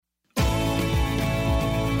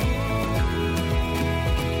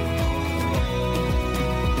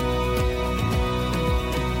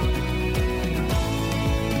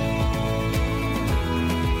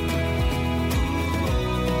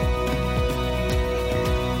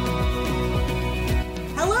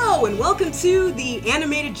Hello and welcome to The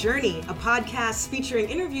Animated Journey, a podcast featuring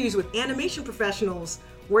interviews with animation professionals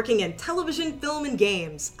working in television, film, and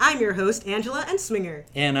games. I'm your host, Angela Ensminger.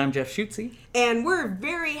 And I'm Jeff Schutze. And we're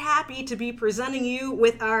very happy to be presenting you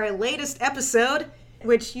with our latest episode,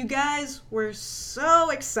 which you guys were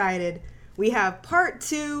so excited. We have part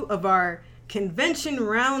 2 of our convention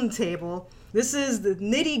roundtable. This is the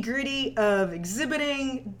nitty-gritty of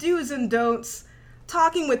exhibiting, do's and don'ts,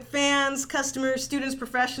 talking with fans, customers, students,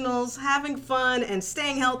 professionals, having fun, and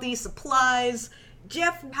staying healthy, supplies.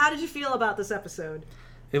 Jeff, how did you feel about this episode?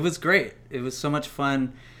 It was great. It was so much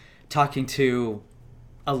fun talking to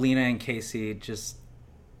Alina and Casey.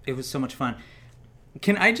 It was so much fun.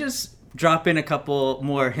 Can I just drop in a couple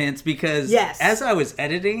more hints? Because as I was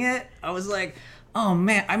editing it, I was like, oh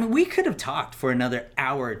man, I mean, we could have talked for another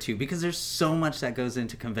hour or two because there's so much that goes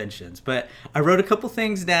into conventions. But I wrote a couple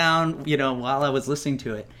things down, while I was listening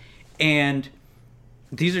to it. And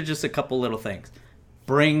these are just a couple little things.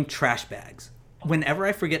 Bring trash bags. Whenever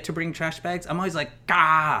I forget to bring trash bags, I'm always like,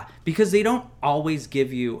 because they don't always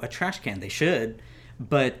give you a trash can. They should.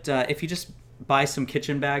 But if you just buy some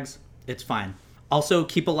kitchen bags, it's fine. Also,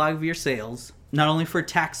 keep a log of your sales. Not only for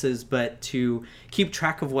taxes, but to keep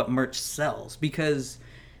track of what merch sells. Because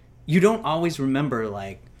you don't always remember,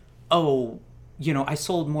 like, I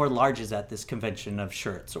sold more larges at this convention of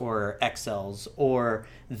shirts or XLs or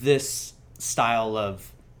this style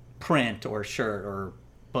of print or shirt or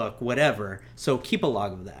book, whatever. So keep a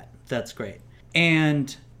log of that. That's great.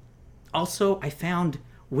 And also, I found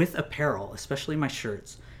with apparel, especially my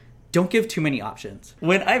shirts, don't give too many options.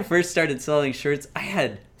 When I first started selling shirts, I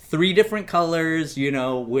had 3 different colors,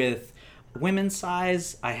 with women's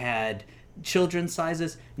size. I had children's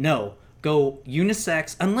sizes. No, go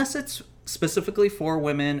unisex, unless it's specifically for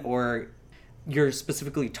women or you're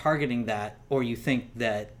specifically targeting that or you think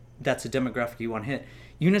that that's a demographic you want to hit.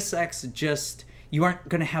 Unisex, you aren't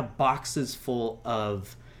going to have boxes full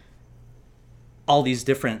of all these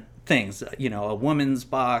different things. A woman's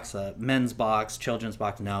box, a men's box, children's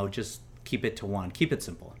box. No, just keep it to one. Keep it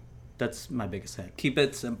simple. That's my biggest hint. Keep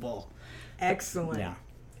it simple. Excellent. Yeah.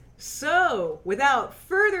 So, without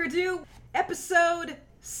further ado, episode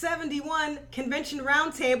 71, Convention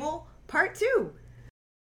Roundtable, part 2.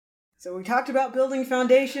 So we talked about building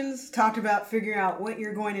foundations, talked about figuring out what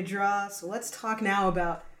you're going to draw. So let's talk now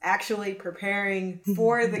about actually preparing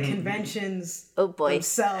for the conventions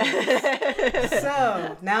themselves.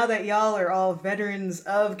 So, now that y'all are all veterans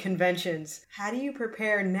of conventions, how do you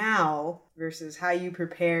prepare now versus how you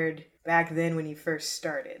prepared back then when you first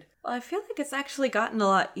started? Well, I feel like it's actually gotten a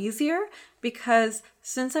lot easier because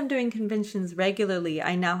since I'm doing conventions regularly,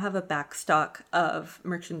 I now have a backstock of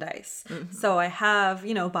merchandise. Mm-hmm. So I have,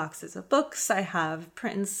 boxes of books. I have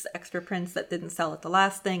prints, extra prints that didn't sell at the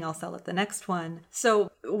last thing. I'll sell at the next one.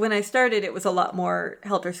 So when I started, it was a lot more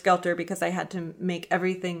helter-skelter because I had to make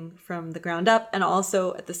everything from the ground up and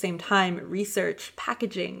also at the same time research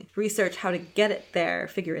packaging, research how to get it there,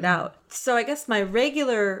 figure it out. So I guess my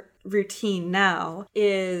regular routine now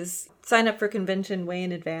is sign up for convention way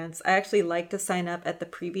in advance. I actually like to sign up at the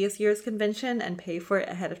previous year's convention and pay for it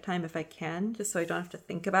ahead of time if I can, just so I don't have to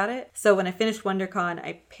think about it. So when I finished WonderCon,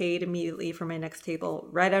 I paid immediately for my next table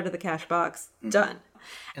right out of the cash box. Mm-hmm. Done.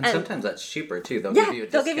 And sometimes that's cheaper too. They'll give you a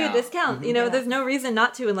discount. They'll give you a discount. Mm-hmm. There's no reason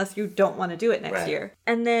not to unless you don't want to do it next year.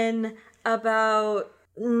 And then about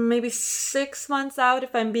maybe 6 months out,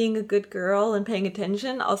 if I'm being a good girl and paying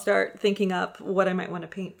attention, I'll start thinking up what I might want to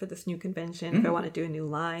paint for this new convention. If I want to do a new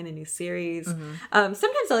line, a new series.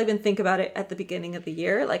 Sometimes I'll even think about it at the beginning of the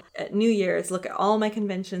year, like at New Year's, look at all my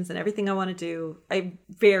conventions and everything I want to do. I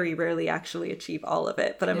very rarely actually achieve all of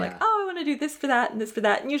it, but I'm like, I want to do this for that and this for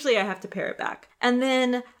that. And usually I have to pare it back. And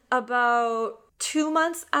then about 2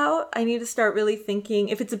 months out, I need to start really thinking,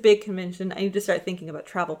 if it's a big convention, I need to start thinking about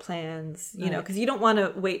travel plans, because you don't want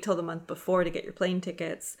to wait till the month before to get your plane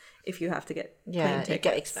tickets if you have to get plane tickets. It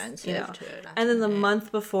get expensive too. And then the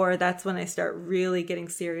month before, that's when I start really getting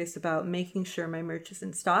serious about making sure my merch is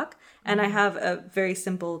in stock. And I have a very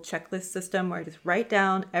simple checklist system where I just write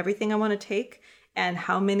down everything I want to take and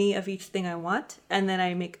how many of each thing I want. And then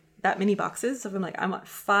I make that many boxes. So if I'm like, I want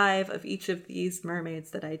 5 of each of these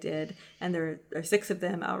mermaids that I did, and there are 6 of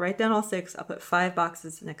them, I'll write down all 6. I'll put 5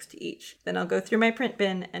 boxes next to each. Then I'll go through my print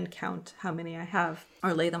bin and count how many I have,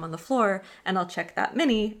 or lay them on the floor, and I'll check that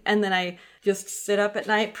many. And then I just sit up at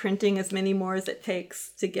night printing as many more as it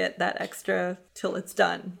takes to get that extra till it's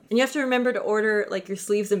done. And you have to remember to order like your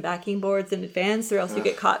sleeves and backing boards in advance, or else you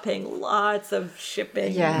get caught paying lots of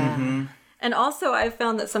shipping. Yeah. Mm-hmm. And also, I've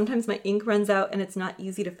found that sometimes my ink runs out and it's not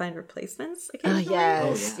easy to find replacements occasionally.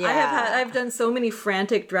 Yes. Oh, yeah. I've done so many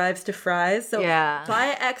frantic drives to Fry's. So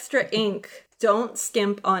buy extra ink. Don't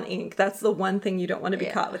skimp on ink. That's the one thing you don't want to be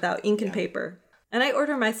caught without, ink and paper. And I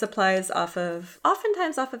order my supplies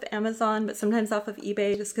oftentimes off of Amazon, but sometimes off of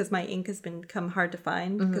eBay, just because my ink has become hard to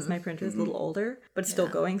find because my printer is a little older, but it's still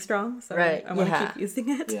going strong. So I want to keep using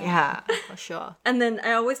it. Yeah, for sure. And then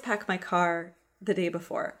I always pack my car the day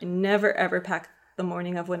before. I never ever pack the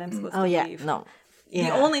morning of when I'm supposed to leave. No.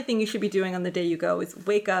 The only thing you should be doing on the day you go is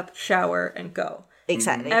wake up, shower, and go.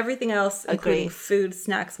 Exactly. Everything else, including food,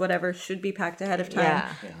 snacks, whatever, should be packed ahead of time.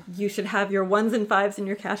 Yeah. You should have your 1s and 5s in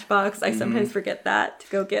your cash box. I sometimes forget that to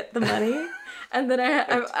go get the money. And then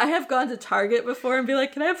I have gone to Target before and be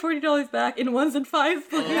like, can I have $40 back in 1s and 5s,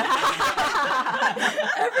 please?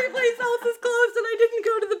 Every place else is closed and I didn't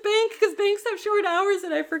go to the bank because banks have short hours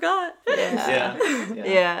and I forgot.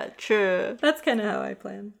 Yeah, true. That's kind of how I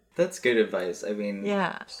plan. That's good advice. I mean,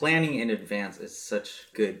 planning in advance is such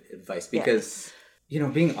good advice because,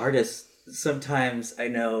 being artists, sometimes I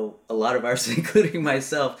know a lot of artists, including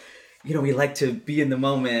myself, we like to be in the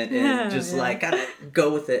moment and gotta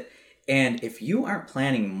go with it. And if you aren't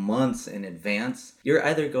planning months in advance, you're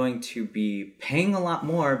either going to be paying a lot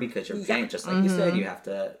more because you're paying, just like you said, you have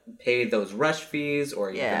to pay those rush fees or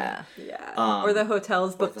or the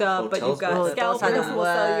hotel's booked up, but you've got scalpers who will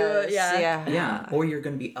sell you. Or you're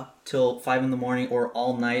going to be up till 5 a.m. or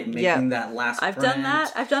all night making that last I've print. done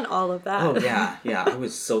that. I've done all of that. Oh, yeah. I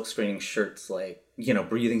was silk screening shirts,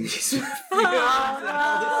 breathing these fumes and all this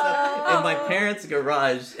stuff in my parents'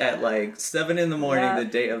 garage at 7 a.m. the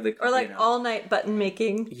day of the... Or all night button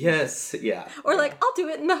making. Yes, Or I'll do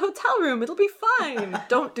it in the hotel room. It'll be fine.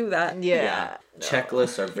 Don't do that. Yeah.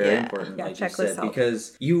 Checklists are very important, like you said,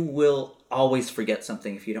 because you will always forget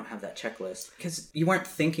something if you don't have that checklist. Because you weren't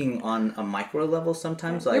thinking on a micro level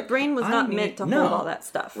sometimes. Your brain was not meant to hold all that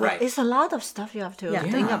stuff. Right. It's a lot of stuff you have to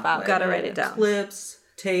think about. You gotta write it down. Clips,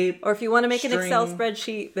 tape, or if you want to make an Excel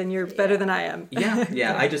spreadsheet, then you're better than I am.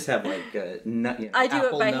 I just have I do Apple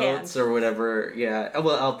it by Notes hand or whatever.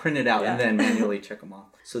 Well, I'll print it out and then manually check them off.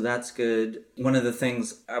 So that's good. One of the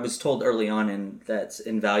things I was told early on that's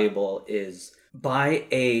invaluable is buy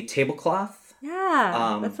a tablecloth.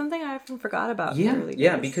 That's something I often forgot about. in the early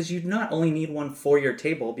days. Because you not only need one for your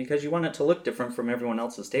table, because you want it to look different from everyone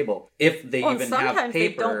else's table. If they even have paper. Sometimes they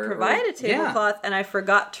don't provide a tablecloth, and I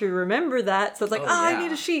forgot to remember that. So it's I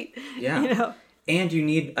need a sheet. Yeah. And you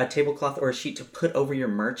need a tablecloth or a sheet to put over your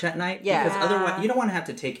merch at night. Yeah. Because otherwise, you don't want to have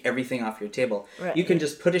to take everything off your table. Right. You can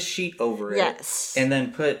just put a sheet over it. Yes. And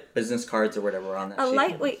then put business cards or whatever on that sheet. A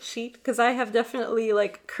lightweight sheet, because I have definitely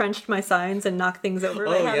crunched my signs and knocked things over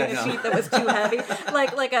by having a sheet that was too heavy.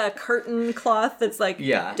 like a curtain cloth that's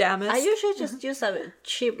damaged. I usually just use a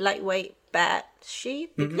cheap, lightweight bed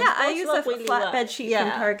sheet. I use a flatbed sheet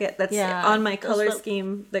from Target that's on my color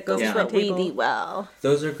scheme that goes to my table. Really well.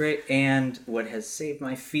 Those are great. And what has saved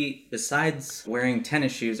my feet, besides wearing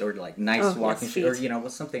tennis shoes or nice walking shoes, or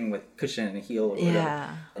with something with cushion and a heel or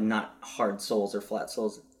whatever, and not hard soles or flat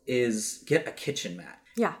soles, is get a kitchen mat.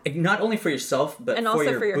 Yeah. Not only for yourself, but and for also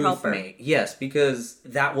your for your booth helper. mate. Yes, because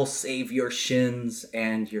that will save your shins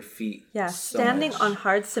and your feet. Yeah, so standing much. on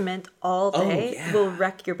hard cement all day will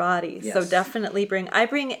wreck your body. Yes. So definitely I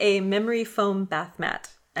bring a memory foam bath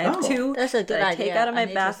mat. I have two That's a good that I idea. take out of my I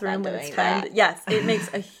need to bathroom start when it's doing time. that. Yes, it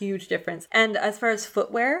makes a huge difference. And as far as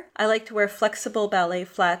footwear, I like to wear flexible ballet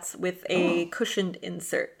flats with a cushioned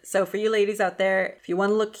insert. So for you ladies out there, if you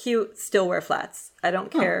want to look cute, still wear flats. I don't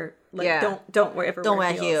care. Don't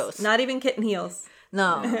wear heels. Not even kitten heels.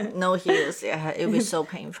 No heels. Yeah, it would be so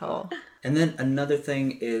painful. And then another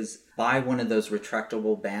thing is buy one of those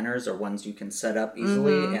retractable banners or ones you can set up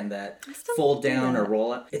easily and that fold down or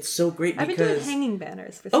roll up. It's so great because... I've been doing hanging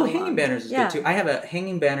banners for so long. hanging banners is good too. I have a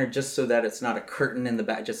hanging banner just so that it's not a curtain in the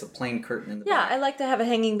back, just a plain curtain in the back. Yeah, I like to have a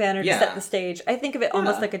hanging banner to set the stage. I think of it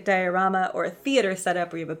almost like a diorama or a theater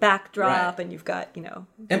setup where you have a backdrop and you've got,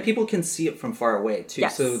 And people can see it from far away too.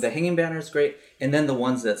 Yes. So the hanging banner is great. And then the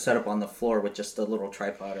ones that set up on the floor with just a little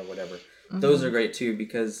tripod or whatever. Those are great too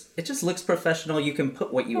because it just looks professional. You can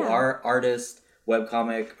put what you are, artist,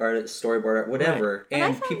 webcomic, artist, storyboard, whatever,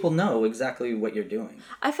 and people know exactly what you're doing.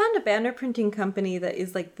 I found a banner printing company that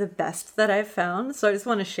is the best that I've found, so I just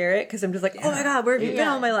want to share it because I'm just oh my god, where have you been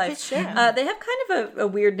all my life? They have kind of a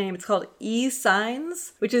weird name. It's called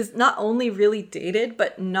E-Signs, which is not only really dated,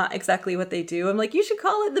 but not exactly what they do. I'm you should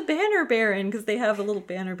call it the Banner Baron because they have a little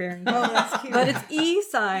banner baron. Oh, that's cute. But it's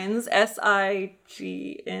E-Signs,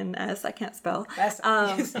 SIGNS. I can't spell.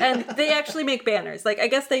 And they actually make banners. I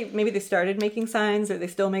guess maybe they started making signs, or they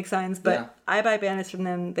still make signs, but I buy banners from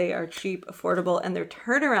them. They are cheap, affordable, and their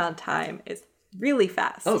turnaround time is really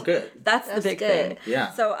fast. Oh, good. That's the big thing.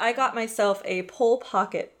 Yeah. So I got myself a pole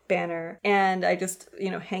pocket banner, and I just,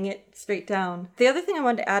 hang it straight down. The other thing I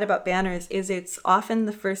wanted to add about banners is it's often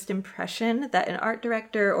the first impression that an art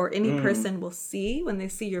director or any person will see when they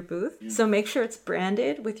see your booth. So make sure it's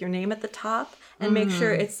branded with your name at the top, and make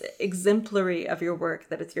sure it's exemplary of your work,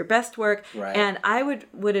 that it's your best work. Right. And I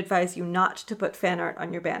would advise you not to put fan art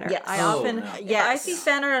on your banner. Yes. If I see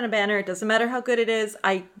fan art on a banner, it doesn't matter how good it is,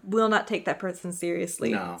 I will not take that person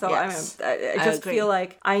seriously. No. So Yes. I just feel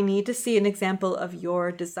like I need to see an example of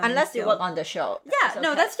your design. Unless you skill. work on the show. Yeah,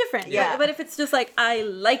 no, that's different. Yeah. But if it's just like, I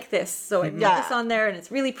like this, so I put this on there and it's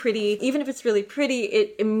really pretty, even if it's really pretty,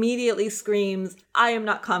 it immediately screams, I am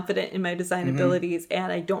not confident in my design abilities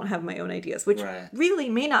and I don't have my own ideas, which really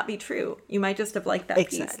may not be true. You might just have liked that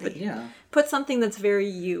piece. But put something that's very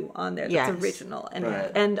you on there, that's original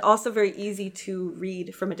and also very easy to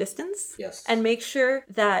read from a distance. Yes. And make sure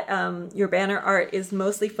that your banner art is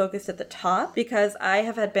mostly focused at the top, because I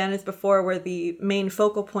have had banners before where the main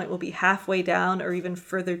focal point will be halfway down or even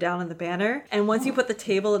further down in the banner. And once you put the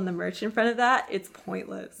table and the merch in front of that, it's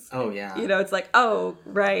pointless. Oh, yeah. It's like, oh,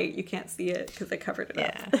 right, you can't see it because I covered it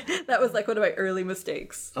up. That was like one of my early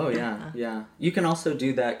mistakes. Oh, yeah, yeah. You can also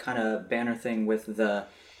do that kind of banner thing with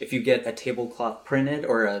if you get a tablecloth printed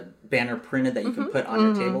or a banner printed that you can put on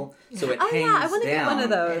your table, so it hangs I want to get down, one of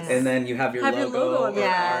those. and then you have your logo on or there.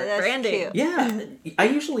 Yeah, that's branding. cute. Yeah, I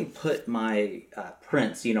usually put my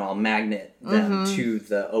prints, I'll magnet them to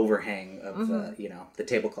the overhang of the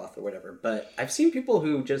tablecloth or whatever. But I've seen people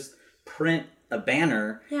who just print a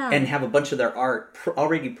banner and have a bunch of their art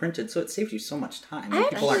already printed, so it saves you so much time.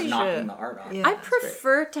 People aren't knocking the art off. Yeah. I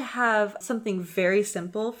prefer to have something very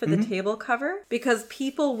simple for the table cover, because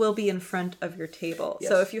people will be in front of your table. Yes.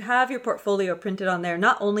 So if you have your portfolio printed on there,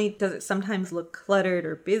 not only does it sometimes look cluttered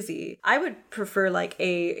or busy, I would prefer like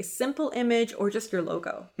a simple image or just your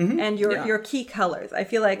logo and your key colors. I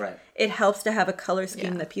feel like it helps to have a color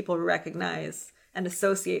scheme that people recognize and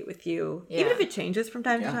associate with you, even if it changes from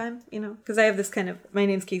time to time, because I have this my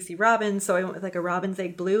name's Casey Robbins, so I went with like a robin's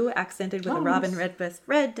egg blue accented with a robin red vest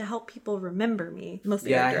red to help people remember me.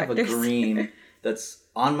 Mostly I have a green that's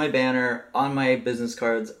on my banner, on my business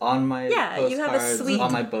cards, on my postcards, you have a suite.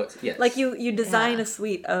 on my books. Yes. Like you design a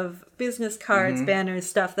suite of business cards, banners,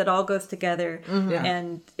 stuff that all goes together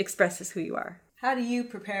and expresses who you are. How do you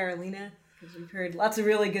prepare, Alina? Because we've heard lots of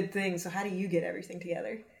really good things, so how do you get everything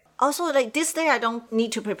together? Also, like this day, I don't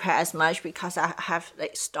need to prepare as much because I have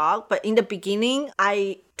like stock. But in the beginning,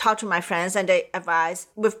 I talk to my friends and they advise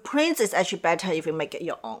with prints, it's actually better if you make it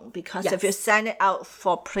your own, because if you send it out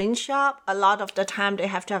for print shop, a lot of the time they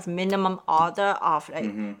have to have minimum order of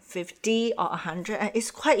like 50 or 100, and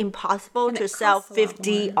it's quite impossible to sell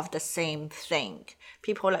 50 of the same thing.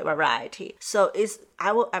 People like variety. So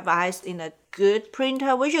I would advise in a good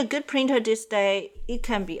printer, which a good printer this day, it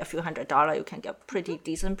can be a few $100s. You can get a pretty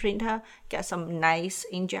decent printer, get some nice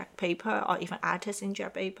inkjet paper or even artist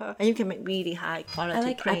inkjet paper, and you can make really high quality I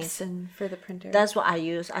like prints. Epson for the printer. That's what I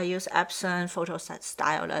use. I use Epson Photoset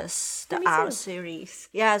Stylus, the R series.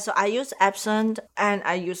 Yeah, so I use Epson, and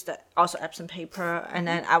I use also Epson paper, and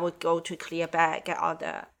then I would go to Clear Bag, get all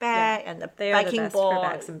the bag and the backing board. For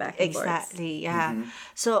bags and backing boards. Exactly, yeah.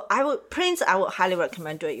 So I would highly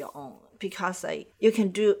recommend doing it your own, because like you can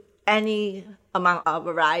do any amount of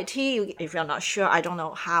variety. If you're not sure, I don't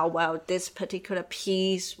know how well this particular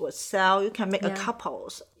piece would sell, you can make a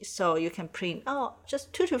couples. So you can print,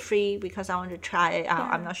 just 2 to 3 because I want to try it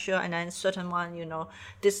out. I'm not sure. And then certain one,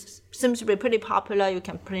 this seems to be pretty popular. You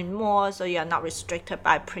can print more, so you are not restricted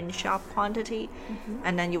by print shop quantity.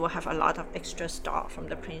 And then you will have a lot of extra stock from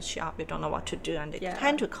the print shop. You don't know what to do, and they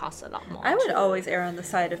tend to cost a lot more. I would always err on the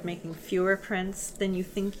side of making fewer prints than you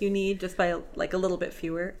think you need, just by like a little bit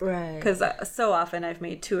fewer. Right. Because so often I've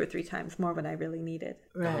made 2 or 3 times more than I really needed.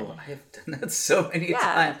 Right. Oh, I have done that so many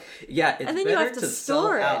times. Yeah, it's and then better you have to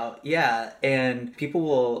store sell it. out. Yeah, and people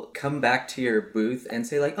will come back to your booth and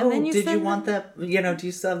say like, then you did you send want that? Do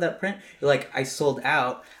you still have that print? You're like, I sold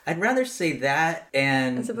out. I'd rather say that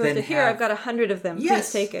and As opposed then to here, I've got 100 of them.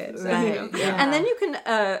 Yes. Please take it. So, Right. Yeah. And then you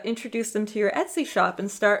can introduce them to your Etsy shop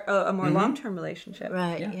and start a more long-term relationship.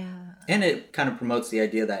 Right, Yeah. And it kind of promotes the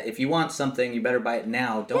idea that if you want something, you better buy it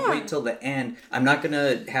now. Don't wait till the end. I'm not going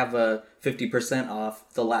to have a 50% off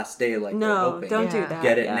the last day like they're No, hoping. don't do that.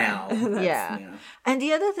 Get it now. Yeah. You know. And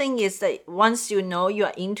the other thing is that once you know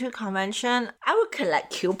you're into convention, I would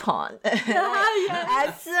collect coupon.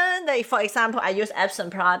 Epson, like for example, I use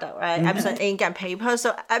Epson product, right? Epson ink and paper.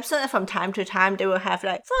 So Epson from time to time they will have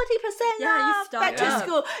like 40% you off stock back to up.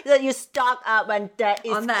 school. Then you stock up when there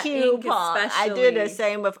is On that ink coupon. I do the especially.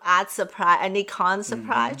 same with art supply, any con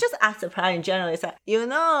supply, just art supply in general. It's like, you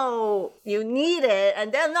know, you need it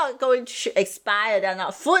and they're not going to expire. They're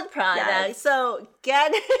not food products. Yes. So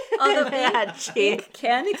get it. Although at cheap. ink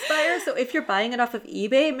can expire, so if you're buying it off of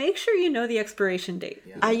eBay, make sure you know the expiration date.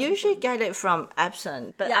 I usually get it from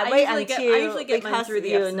Epson, but Yeah, I wait I until usually get mine because through the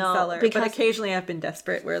you Epson know, seller, because but occasionally I've been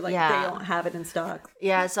desperate where like Yeah. they don't have it in stock.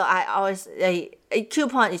 yeah, so I always a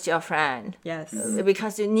coupon is your friend. Yes.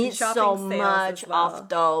 Because you need shopping so sales much as well. of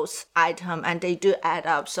those items and they do add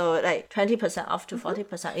up. So like 20% off to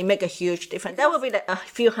 40%, it make a huge difference. That would be like a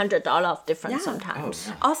few $100 of difference Yeah. sometimes.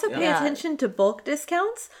 Also pay Yeah. attention to bulk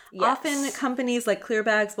discounts. Yes. Often companies like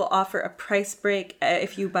Clearbags will offer a price break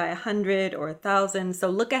if you buy 100 or 1,000. So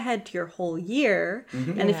look ahead to your whole year.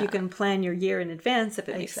 And if you can plan your year in advance, if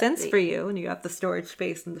it makes sense for you and you have the storage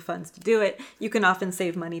space and the funds to do it, you can often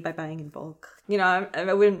save money by buying in bulk. You know,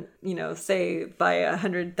 I wouldn't, say buy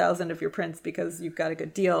 100,000 of your prints because you've got a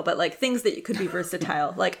good deal, but like things that you could be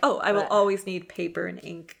versatile. Like, I will always need paper and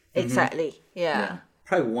ink. Exactly. Yeah.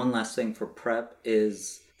 Probably one last thing for prep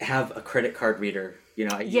is have a credit card reader.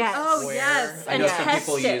 I use Yes. Oh, Square. yes. I And know some test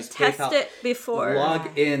people it. use Test PayPal. it before.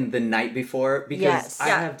 Log in the night before because Yes. I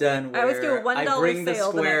have done where I always do a $1 I bring the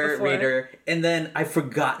sale the night Square before. reader and then I've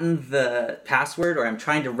forgotten the password or I'm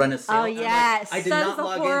trying to run a sale. Oh, and I'm like, yes. I did That not is a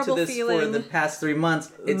log into horrible this feeling. for the past 3 months.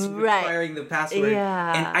 It's Right. requiring the password.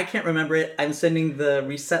 Yeah. And I can't remember it. I'm sending the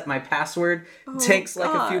reset my password. Takes like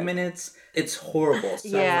a few God. minutes. It's horrible. So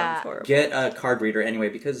Yeah. get a card reader anyway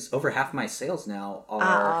because over half my sales now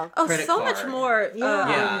are credit so card. much more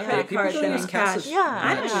Yeah, credit people card don't than use in cash cash. as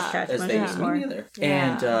I don't much use cash as much they used to anymore. either.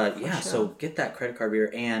 Yeah, And so get that credit card reader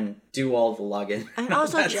and do all the login. And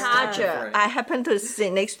also That's charger. right. I happen to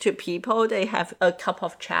sit next to people. They have a cup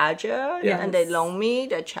of charger, and they loan me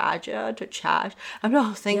the charger to charge. I'm like,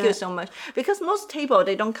 oh, thank you so much. Because most table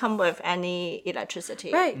they don't come with any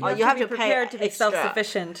electricity, Right. Or you have be to pay prepared to be extra.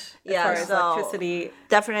 self-sufficient as Yeah, far as so electricity.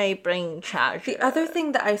 Definitely bring charger. The other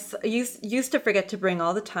thing that I used to forget to bring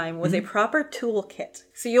all the time was a proper toolkit.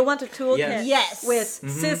 So you'll want a toolkit Yes. with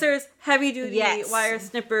scissors, heavy duty Yes. wire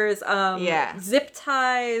snippers, Yeah. zip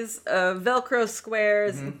ties, Velcro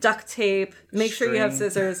squares, duct tape. Make sure you have String.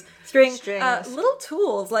 scissors, strings. Strings. Little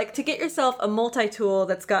tools like to get yourself a multi-tool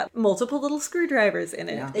that's got multiple little screwdrivers in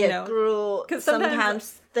it. You know, glue. 'Cause Sometimes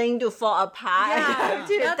sometimes- thing to fall apart. Yeah,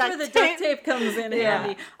 Dude, that's where the duct tape comes in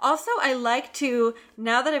handy. Also, I like to,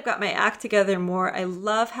 now that I've got my act together more, I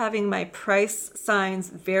love having my price signs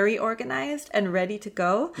very organized and ready to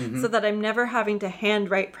go so that I'm never having to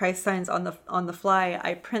handwrite price signs on the fly.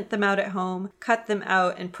 I print them out at home, cut them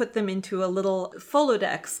out, and put them into a little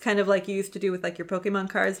Folodex, kind of like you used to do with like your Pokemon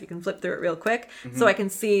cards. You can flip through it real quick. So I can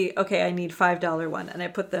see, okay, I need $5 one. And I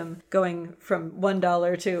put them going from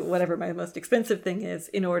 $1 to whatever my most expensive thing is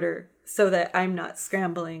in order so that I'm not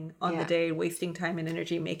scrambling on the day, wasting time and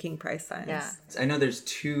energy making price signs. Yeah. I know there's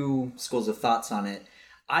two schools of thoughts on it.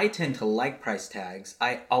 I tend to like price tags.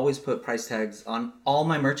 I always put price tags on all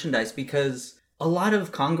my merchandise because a lot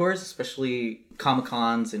of congoers, especially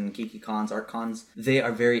Comic-Cons and Geeky Cons, Art Cons, they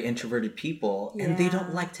are very introverted people and they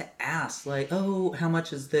don't like to ask like, oh, how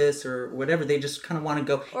much is this or whatever. They just kind of want to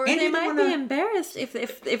go. Or and they you don't might wanna- be embarrassed if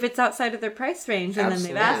it's outside of their price range and then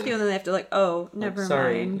they've asked Absolutely. you and then they have to like, oh, never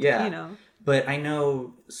Sorry, mind. yeah. You know. But I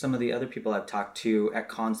know some of the other people I've talked to at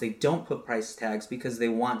cons, they don't put price tags because they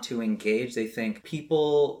want to engage. They think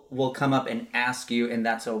people will come up and ask you, and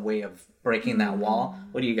that's a way of breaking that wall.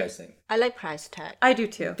 What do you guys think? I like price tag. I do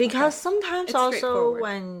too. Because sometimes It's also straightforward.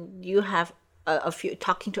 when you have a few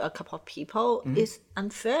talking to a couple of people, it's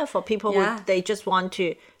unfair for people Yeah. who they just want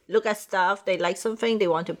to look at stuff, they like something, they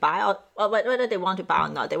want to buy, or whether they want to buy or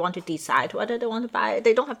not, they want to decide whether they want to buy it.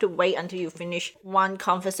 They don't have to wait until you finish one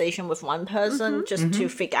conversation with one person just to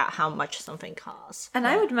figure out how much something costs. And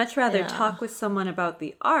I would much rather talk with someone about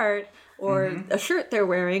the art or a shirt they're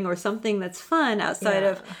wearing or something that's fun outside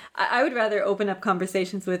of, I would rather open up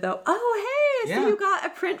conversations with, oh, hey, so Yeah. you got a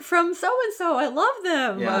print from so-and-so. I love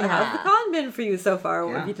them. Yeah. How's the con been for you so far?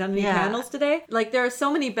 Yeah. Have you done any Yeah. panels today? Like there are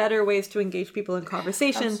so many better ways to engage people in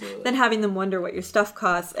conversation Absolutely. than having them wonder what your stuff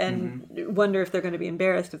costs and wonder if they're going to be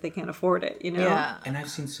embarrassed if they can't afford it, you know? Yeah. And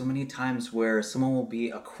I've seen so many times where someone will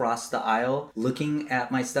be across the aisle looking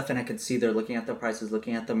at my stuff and I could see they're looking at the prices,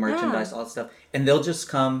 looking at the merchandise, all that stuff. And they'll just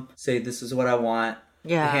come say, this is what I want.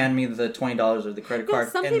 hand me the $20 or the credit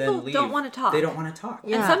card, some and people then leave. don't want to talk. They don't want to talk.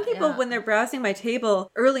 And some people, when they're browsing my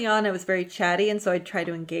table, early on I was very chatty, and so I'd try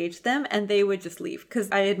to engage them, and they would just leave because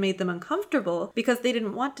I had made them uncomfortable because they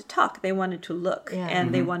didn't want to talk. They wanted to look,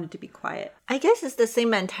 and they wanted to be quiet. I guess it's the same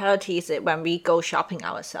mentality as when we go shopping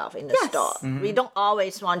ourselves in the store. We don't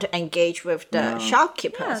always want to engage with the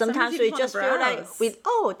shopkeeper. Yeah, sometimes we just feel like,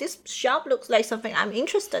 this shop looks like something I'm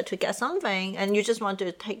interested to get something. And you just want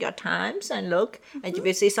to take your times and look. And if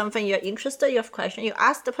you see something you're interested, you have question, you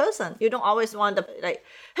ask the person. You don't always want to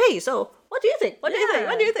hey, so what do you think? What do you think?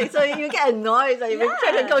 What do you think? So you get annoyed that you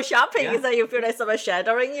try to go shopping. So you feel like someone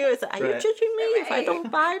shadowing you. It's like, are you judging me if I don't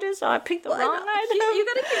buy this or I pick the wrong item? You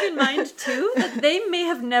got to keep in mind, too, that they may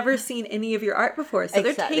have never seen any of your art before. So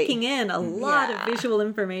they're taking in a lot of visual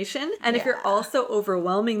information. And if you're also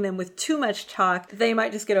overwhelming them with too much talk, they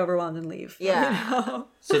might just get overwhelmed and leave. Yeah.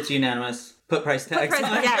 So it's unanimous. Put price tags on your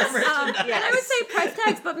merchandise. And I would say price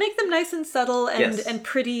tags, but make them nice and subtle and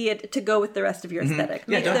pretty to go with the rest of your aesthetic.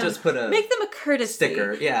 Yeah, don't just put make them a courtesy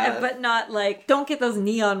sticker. Yeah, but not don't get those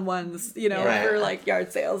neon ones. For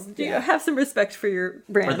yard sales. You know, have some respect for your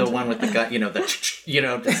brand. Or the one with the gun.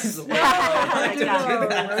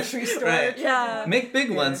 Grocery store. Right. Yeah. Make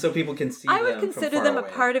big ones so people can see. I would them consider from them far a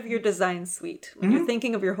away. part of your design suite when you're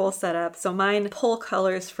thinking of your whole setup. So mine pull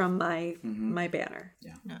colors from my banner.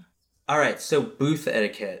 Yeah. All right, so booth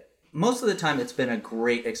etiquette. Most of the time, it's been a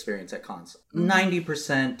great experience at cons.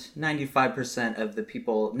 90%, 95% of the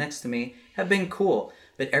people next to me have been cool.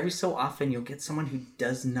 But every so often, you'll get someone who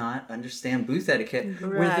does not understand booth etiquette,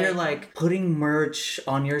 where they're putting merch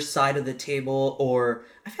on your side of the table, or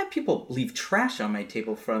I've had people leave trash on my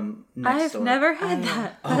table from next door. I've never had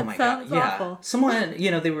that. Oh my god! Awful. Yeah, someone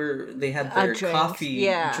they had their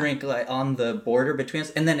coffee drink on the border between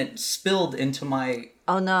us, and then it spilled into my.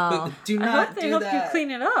 Oh no! But do I not hope they do helped that. you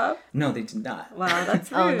clean it up. No, they did not. Wow,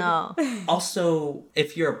 that's rude. Oh no! Also,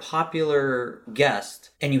 if you're a popular guest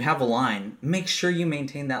and you have a line, make sure you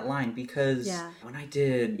maintain that line because when I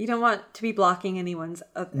did, you don't want to be blocking anyone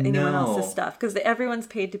else's stuff because everyone's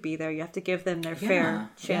paid to be there. You have to give them their fair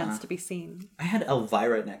chance to be seen. I had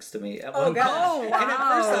Elvira next to me at one gosh. point. Oh, wow. And at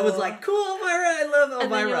first I was like, cool, Elvira, I love Elvira.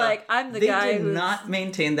 And then you're like, I'm the guy They did who's... not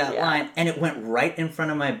maintain that line, and it went right in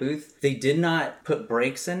front of my booth. They did not put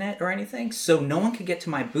brakes in it or anything, so no one could get to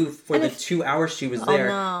my booth for the 2 hours she was there.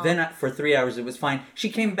 No. Then for 3 hours it was fine. She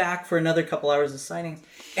came back for another couple hours of signings,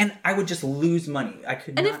 and I would just lose money. I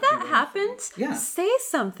could And not if that do happens, Yeah. say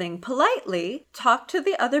something politely, talk to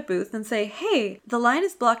the other booth and say, hey, the line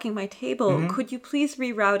is blocking my table. Could you please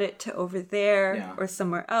reroute it to over there or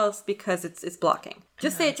somewhere else because it's blocking?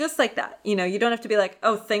 Just say it just like that. You know, you don't have to be like,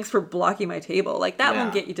 oh, thanks for blocking my table. Like that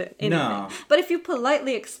won't get you to anything. No. But if you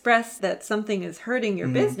politely express that something is hurting your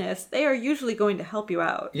business, they are usually going to help you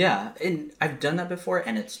out. Yeah, and I've done that before,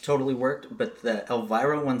 and it's totally worked. But the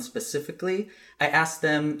Elvira one specifically, I asked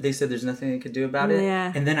them. They said there's nothing they could do about it.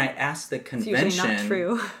 Yeah. And then I asked the usually not convention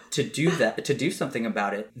true. to do something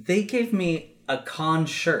about it. They gave me a con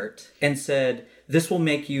shirt and said, "This will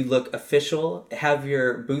make you look official. Have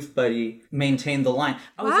your booth buddy maintain the line."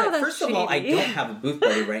 I was Wow, like, that's first of all, I shady. don't have a booth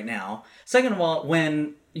buddy right now. Second of all,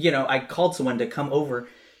 when I called someone to come over.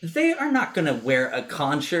 They are not going to wear a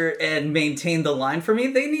con shirt and maintain the line for me.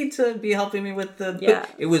 They need to be helping me with the... Yeah.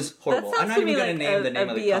 It was horrible. That sounds I'm not to even me going like to name the name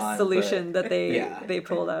of the BS con. solution that they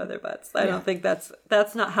pulled out of their butts. I don't think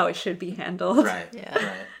that's not how it should be handled. Right.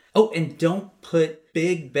 Right. Oh, and don't put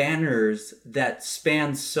big banners that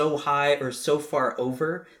span so high or so far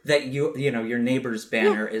over that your neighbor's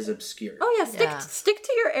banner is obscured. Oh yeah, stick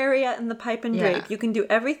to your area in the pipe and drape. You can do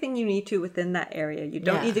everything you need to within that area. You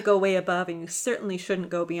don't need to go way above, and you certainly shouldn't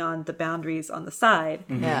go beyond the boundaries on the side.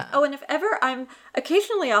 Yeah. Oh, and if ever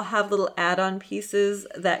occasionally I'll have little add-on pieces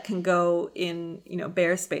that can go in,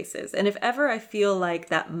 bare spaces. And if ever I feel like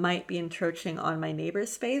that might be encroaching on my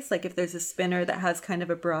neighbor's space, like if there's a spinner that has kind of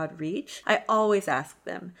a broad reach, I always ask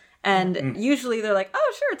them. And usually they're like,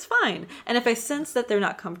 oh, sure, it's fine. And if I sense that they're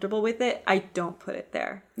not comfortable with it, I don't put it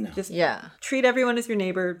there. No. Just treat everyone as your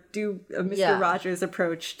neighbor. Do a Mr. Rogers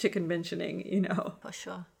approach to conventioning, For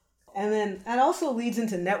sure. And then that also leads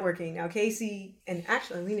into networking. Now, Casey, and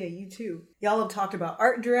actually, Alina, you too. Y'all have talked about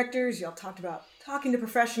art directors. Y'all talked about talking to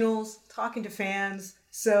professionals, talking to fans.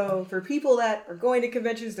 So for people that are going to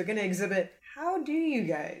conventions, they're going to exhibit. How do you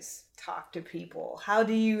guys talk to people? How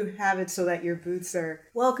do you have it so that your booths are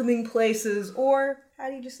welcoming places, or how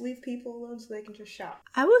do you just leave people alone so they can just shop?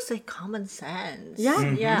 I would say common sense. Yeah.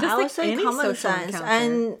 Yeah, Just I would like say any common social sense. encounter.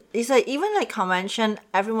 And it's like even like convention,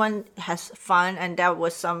 everyone has fun and there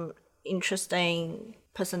was some interesting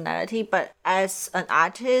personality. But as an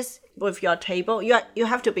artist with your table, you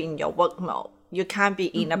have to be in your work mode. You can't be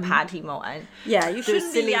in a party mode and you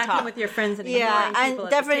shouldn't be yakking with your friends and ignoring people and at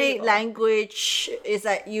definitely the table. language is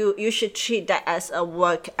that you should treat that as a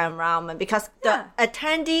work environment, because the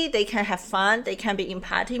attendee, they can have fun, they can be in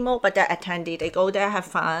party mode, but the attendee, they go there have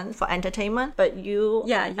fun for entertainment, but you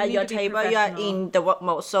at your table, you are in the work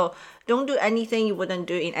mode. So don't do anything you wouldn't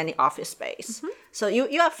do in any office space. So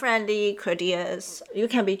you are friendly, courteous, you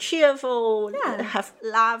can be cheerful, have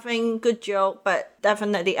laughing, good joke, but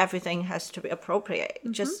definitely everything has to be appropriate.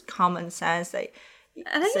 Just common sense.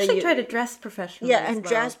 And I usually try to dress professionally. Yeah, and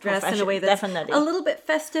dress in a way that's definitely a little bit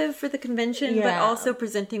festive for the convention, but also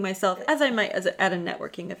presenting myself as I might at a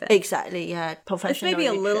networking event. Exactly, yeah. Professionally It's maybe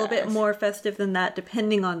a little bit dressed. more festive than that,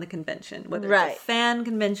 depending on the convention, whether it's a fan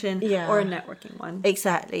convention or a networking one.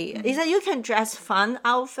 Exactly. Is that you can dress fun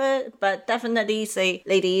outfit, but definitely say,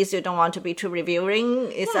 ladies, you don't want to be too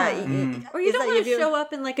revealing. It's Or you don't want to show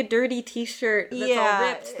up in like a dirty t-shirt that's all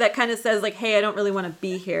ripped that kind of says like, hey, I don't really want to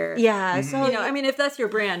be here. Yeah, so you know, I mean, if that's your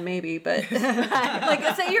brand, maybe, but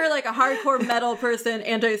like, say you're like a hardcore metal person,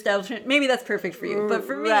 anti-establishment, maybe that's perfect for you. But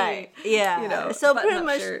for me, you know, so pretty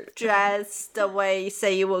much shirt. dress the way,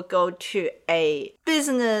 say you will go to a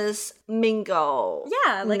business mingle.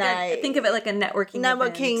 Yeah, like think of it like a networking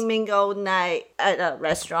event. mingle night at a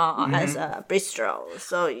restaurant or as a bistro.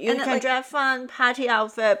 So you can dress fun party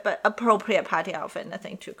outfit, but appropriate party outfit,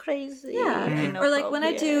 nothing too crazy. Yeah, or like when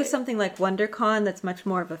I do something like WonderCon, that's much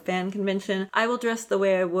more of a fan convention, I will dress the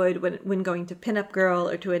way I would when going to Pinup Girl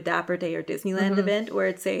or to a Dapper Day or Disneyland event, where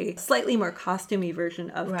it's a slightly more costumey version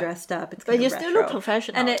of dressed up. It's but you still look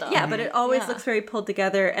professional. And but it always looks very pulled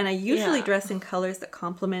together. And I usually dress in colors that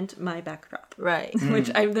complement my backdrop. Right.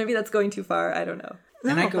 Which maybe that's going too far. I don't know.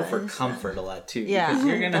 And I go for comfort a lot too. Yeah. Because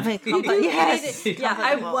you're gonna be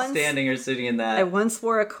I once standing or sitting in that. I once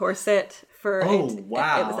wore a corset for it was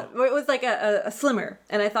like a slimmer,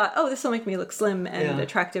 and I thought, oh, this will make me look slim and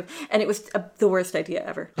attractive, and it was the worst idea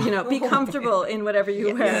ever. You know, be comfortable in whatever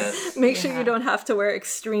you wear. Make sure you don't have to wear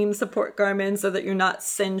extreme support garments so that you're not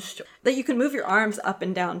cinched, that you can move your arms up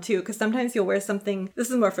and down too, because sometimes you'll wear something, this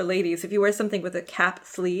is more for ladies, if you wear something with a cap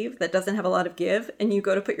sleeve that doesn't have a lot of give and you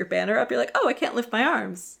go to put your banner up, you're like, oh, I can't lift my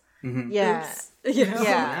arms. Yeah. Oops. You know?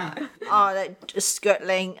 Yeah. Oh, that skirt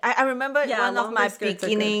length. I remember one of my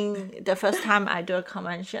beginning, the first time I do a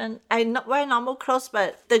convention, I not wear normal clothes,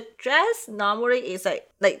 but the dress normally is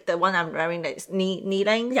like the one I'm wearing, that's knee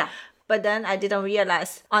length. Yeah. But then I didn't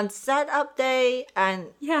realize on setup day and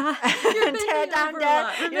tear down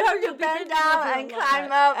there, you have to bend down and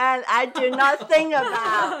climb up, and I do not think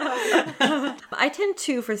about. I tend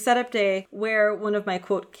to, for setup day, wear one of my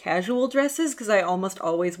quote casual dresses, because I almost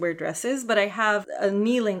always wear dresses, but I have a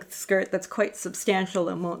knee-length skirt that's quite substantial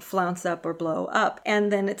and won't flounce up or blow up,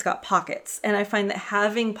 and then it's got pockets. And I find that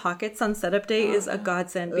having pockets on setup day is a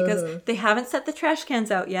godsend, because they haven't set the trash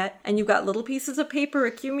cans out yet, and you've got little pieces of paper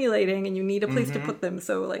accumulating, and you need a place to put them.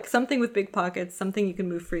 So like something with big pockets, something you can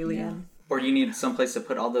move freely in. Or you need someplace to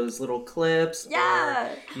put all those little clips. Yeah. Or,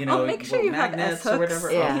 you know, make sure you have magnets S-hooks. or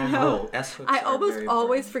whatever. Yeah. Oh, S-hooks. I almost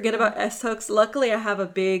always forget about S-hooks. Luckily, I have a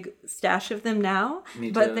big stash of them now,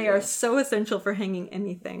 but they are so essential for hanging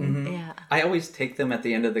anything. Yeah. I always take them at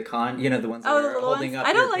the end of the con. You know, the ones that are holding up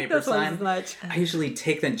I don't your like paper those sign. ones as much. I usually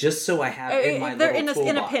take them just so I have in my They're little toolbox.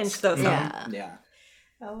 in a pinch, though. Yeah.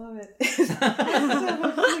 I love it. Because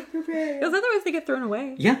otherwise they get thrown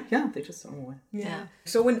away. Yeah, they just throw them away. Yeah.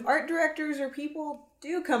 So when art directors or people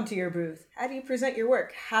do come to your booth, how do you present your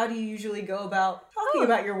work? How do you usually go about talking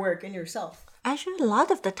about your work and yourself? Actually, a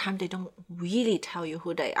lot of the time, they don't really tell you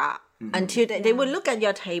who they are until they will look at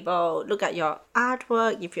your table, look at your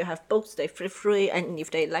artwork. If you have books, they feel free. And if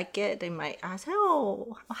they like it, they might ask,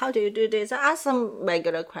 oh, how do you do this? I ask some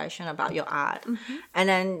regular question about your art. And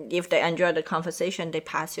then if they enjoy the conversation, they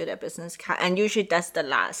pass you their business card. And usually that's the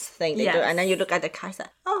last thing they do. And then you look at the card and say,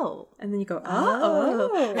 oh. And then you go,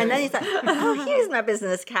 oh. And then it's like, oh, here's my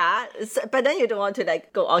business card. But then you don't want to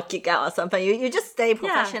like go all geek out or something. You just stay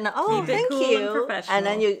professional. Oh, thank cool you. And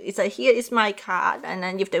then it's like, here is my card. And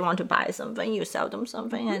then if they want to buy something, you sell them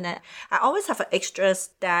something. And then I always have an extra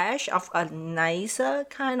stash of a nicer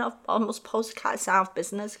kind of almost postcard style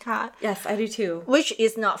business card. Yes, I do too. Which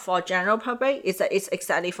is not for general public. It's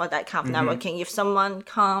exactly for that kind of networking. If someone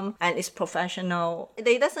come and is professional,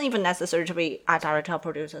 they doesn't even necessarily to be art director or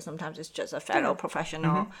producer. Sometimes it's just a fellow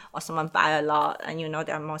professional or someone buy a lot and you know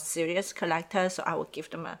they're more serious collectors. So I will give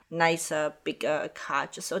them a nicer, bigger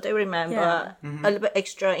card just so they remember a little bit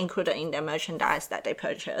extra included in their merchandise that they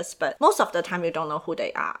purchase. But most of the time you don't know who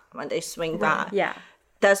they are when they swing by. Yeah.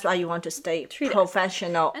 That's why you want to stay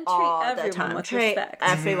professional all the time. Treat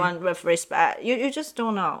everyone with respect. You just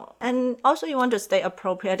don't know. And also you want to stay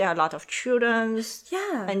appropriate. There are a lot of children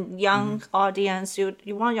and young audience.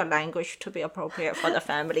 You want your language to be appropriate for the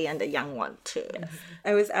family and the young one too. Yes.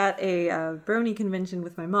 I was at a brony convention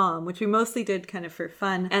with my mom, which we mostly did kind of for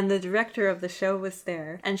fun. And the director of the show was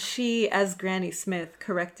there. And she, as Granny Smith,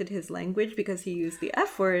 corrected his language because he used the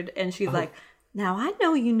F word. And she's like, now, I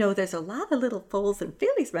know you know there's a lot of little foals and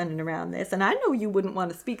fillies running around this, and I know you wouldn't want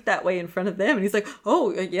to speak that way in front of them. And he's like,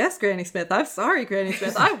 oh, yes, Granny Smith. I'm sorry, Granny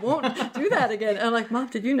Smith. I won't do that again. And I'm like, Mom,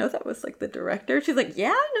 did you know that was like the director? She's like,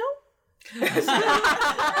 yeah, I know. You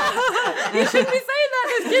shouldn't be saying that.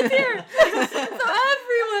 There's kids here. So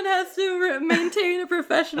everyone has to maintain a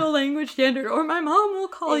professional language standard, or my mom will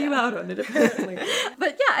call you out on it, apparently.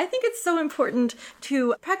 But yeah, I think it's so important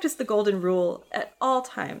to practice the golden rule at all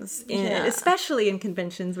times, especially in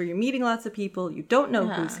conventions where you're meeting lots of people, you don't know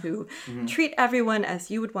who's who. Treat everyone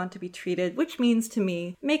as you would want to be treated, which means to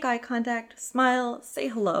me, make eye contact, smile, say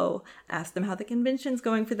hello, ask them how the convention's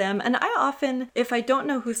going for them. And I often, if I don't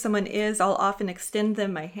know who someone is, I'll often extend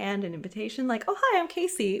them my hand and invitation, like, oh, hi, I'm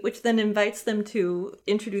Casey, which then invites them to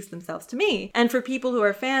introduce themselves to me. And for people who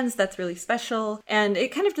are fans, that's really special. And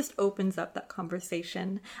it kind of just opens up that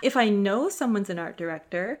conversation. If I know someone's an art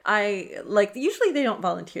director, usually they don't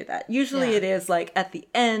volunteer that. Usually it is like at the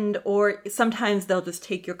end, or sometimes they'll just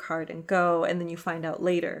take your card and go, and then you find out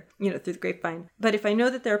later, through the grapevine. But if I know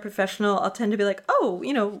that they're a professional, I'll tend to be like, oh,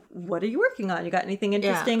 what are you working on? You got anything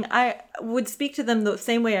interesting? I would speak to them the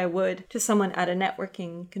same way I would to someone at a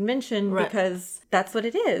networking convention, because that's what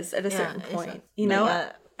it is at a certain point,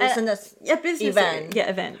 business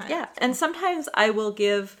event. Yeah. And sometimes I will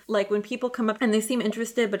give, like, when people come up and they seem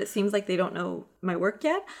interested, but it seems like they don't know my work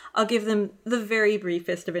yet, I'll give them the very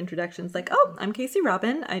briefest of introductions, like, oh, I'm Casey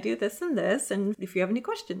Robin, I do this and this, and if you have any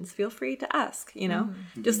questions, feel free to ask,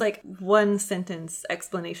 just like one sentence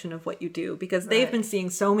explanation of what you do, because they've been seeing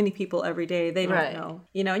so many people every day, they don't know,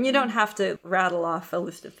 and you don't have to rattle off a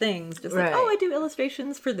list of things, just like, oh, I do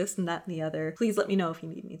illustrations for this and that and the other, please let me know if you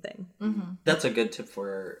need anything. That's a good tip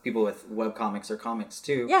for people with webcomics or comics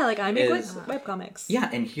too. Yeah, like I make webcomics. Yeah,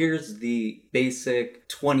 and here's the basic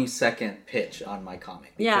 20-second pitch on my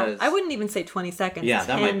comic. Yeah, I wouldn't even say 20 seconds. Yeah,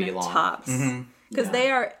 that might be long. Tops. Because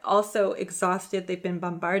they are also exhausted. They've been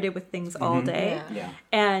bombarded with things all day.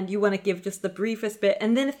 And you want to give just the briefest bit.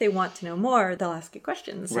 And then if they want to know more, they'll ask you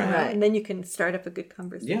questions. And then you can start up a good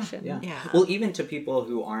conversation. Yeah. Well, even to people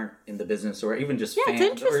who aren't in the business, or even just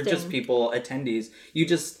fans, or just people, attendees, you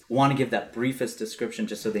just want to give that briefest description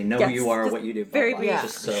just so they know who you are, what you do. Very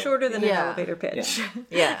brief. Shorter than an elevator pitch.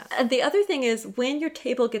 And the other thing is, when your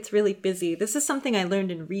table gets really busy, this is something I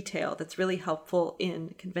learned in retail that's really helpful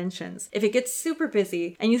in conventions. If it gets super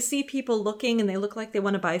busy and you see people looking and they look like they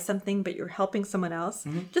want to buy something, but you're helping someone else,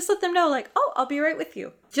 just let them know, like, oh, I'll be right with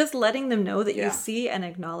you. Just letting them know that you see and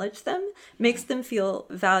acknowledge them makes them feel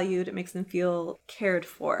valued. It makes them feel cared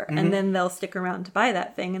for. And then they'll stick around to buy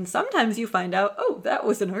that thing. And sometimes you find out, oh, that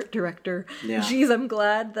was an art director. Geez, I'm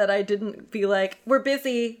glad that I didn't be like, we're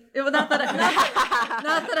busy. Not that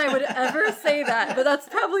I would ever say that, but that's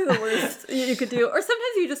probably the worst you could do. Or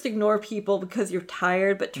sometimes you just ignore people because you're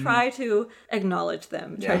tired, but try to acknowledge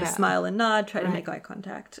them. Try to smile and nod, try to make eye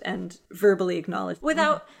contact and verbally acknowledge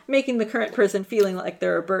without making the current person feeling like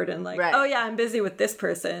they're a burden. Like, oh yeah, I'm busy with this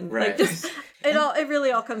person. Like, just it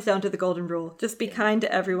really all comes down to the golden rule. Just be kind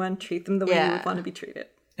to everyone, treat them the way you would want to be treated.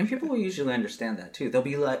 And people will usually understand that too. They'll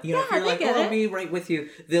be like, if you're like, oh, I'll be right with you,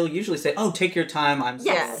 they'll usually say, oh, take your time. I'm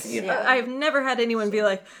sorry. I've never had anyone be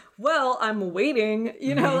like, well, I'm waiting.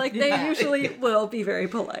 Like they usually will be very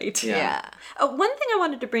polite. One thing I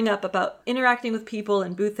wanted to bring up about interacting with people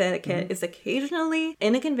and booth etiquette is occasionally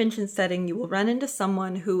in a convention setting, you will run into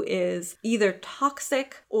someone who is either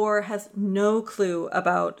toxic or has no clue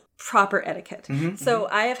about proper etiquette. So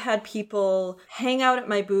I have had people hang out at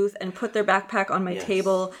my booth and put their backpack on my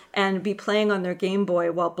table and be playing on their Game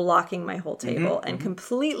Boy while blocking my whole table and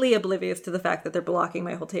completely oblivious to the fact that they're blocking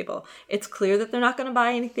my whole table. It's clear that they're not going to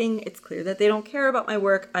buy anything. It's clear that they don't care about my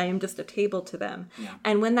work. I am just a table to them.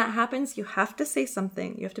 And when that happens, you have to say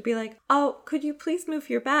something. You have to be like, oh, could you please move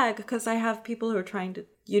your bag? Because I have people who are trying to,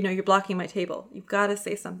 you're blocking my table. You've got to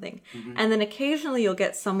say something. And then occasionally you'll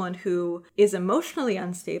get someone who is emotionally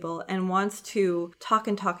unstable and wants to talk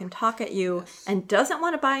at you and doesn't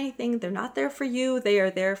want to buy anything. They're not there for you. They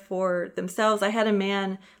are there for themselves. I had a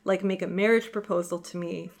man make a marriage proposal to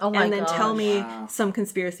me and then tell me some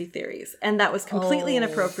conspiracy theories. And that was completely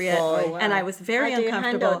inappropriate. And I was very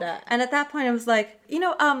uncomfortable. And at that point I was like,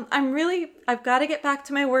 I've got to get back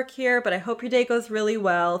to my work here, but I hope your day goes really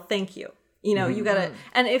well. Thank you. You know, you gotta,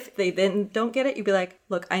 and if they then don't get it, you'd be like,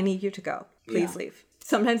 look, I need you to go. Please leave.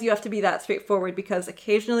 Sometimes you have to be that straightforward because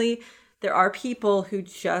occasionally there are people who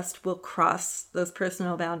just will cross those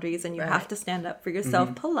personal boundaries and you have to stand up for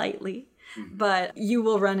yourself politely. But you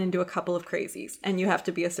will run into a couple of crazies and you have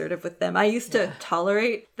to be assertive with them. I used to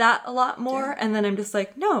tolerate that a lot more. And then I'm just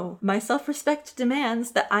like, no, my self-respect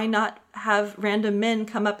demands that I not have random men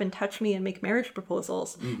come up and touch me and make marriage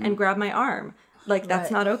proposals and grab my arm. Like,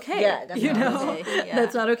 that's not okay. Yeah, that's not okay. Yeah.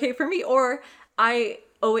 That's not okay for me. Or I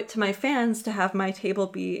owe it to my fans to have my table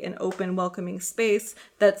be an open, welcoming space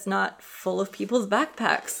that's not full of people's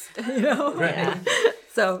backpacks, you know?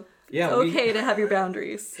 So... it's okay to have your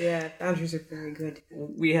boundaries. Yeah, boundaries are very good.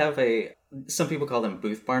 We have some people call them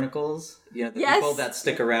booth barnacles. You know, the people that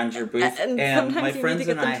stick around your booth. And my friends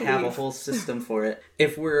and I have a whole system for it.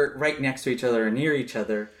 If we're right next to each other or near each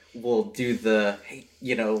other, we'll do the,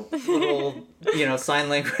 little, sign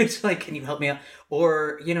language, like, can you help me out?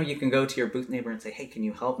 Or, you can go to your booth neighbor and say, hey, can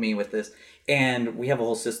you help me with this? And we have a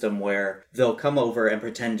whole system where they'll come over and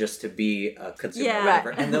pretend just to be a consumer or whatever.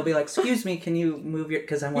 And they'll be like, excuse me, can you move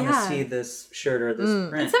because I want to see this shirt or this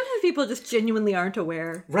print. And sometimes people just genuinely aren't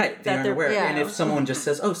aware. Right, they aren't aware. And if someone just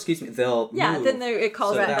says, oh, excuse me, they'll move. Then it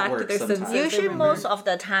calls them back to their senses. Usually most of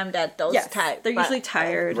the time that those type. They're usually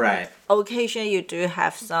tired. Right. Occasionally you do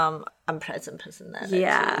have some unpleasant personality.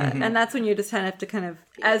 Yeah, and that's when you just have to kind of,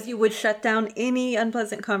 as you would shut down any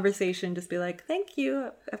unpleasant conversation, just be like, thank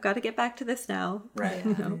you, I've got to get back to this now. Right.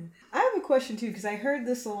 I have a question too, because I heard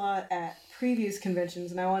this a lot at previous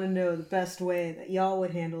conventions, and I want to know the best way that y'all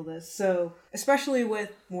would handle this. So, especially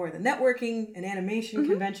with more of the networking and animation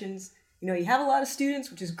conventions, you have a lot of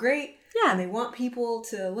students, which is great. Yeah. And they want people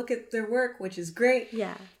to look at their work, which is great.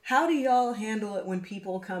 Yeah. How do y'all handle it when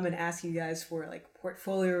people come and ask you guys for like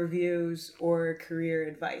portfolio reviews or career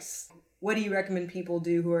advice? What do you recommend people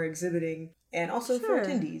do who are exhibiting and also for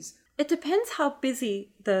attendees? It depends how busy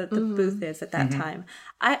the booth is at that time.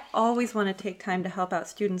 I always want to take time to help out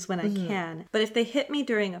students when I can. But if they hit me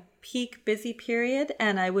during a peak busy period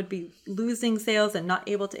and I would be losing sales and not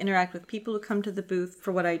able to interact with people who come to the booth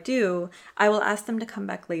for what I do, I will ask them to come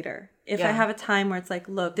back later. If I have a time where it's like,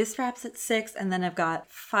 look, this wraps at 6 and then I've got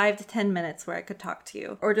 5 to 10 minutes where I could talk to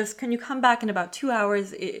you. Or just, can you come back in about 2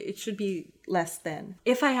 hours? It should be less than.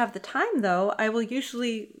 If I have the time though, I will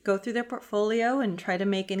usually go through their portfolio and try to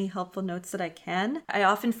make any helpful notes that I can. I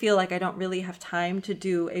often feel like I don't really have time to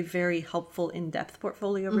do a very helpful in-depth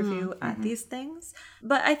portfolio review at these things.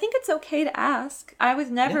 But I think it's okay to ask. I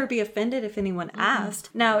would never be offended if anyone asked.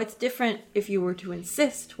 Now, it's different if you were to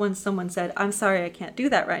insist when someone said, I'm sorry, I can't do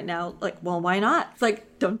that right now. Like, well, why not? It's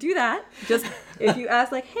like, don't do that. Just if you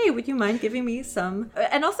ask like, hey, would you mind giving me some?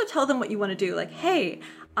 And also tell them what you want to do. Like, hey,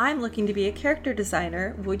 I'm looking to be a character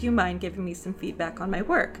designer. Would you mind giving me some feedback on my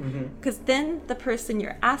work? Because then the person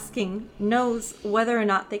you're asking knows whether or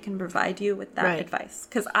not they can provide you with that advice.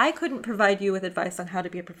 Because I couldn't provide you with advice on how to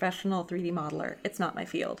be a professional 3D modeler. It's not my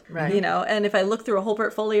field. Right. And if I look through a whole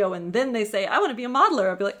portfolio and then they say, I want to be a modeler,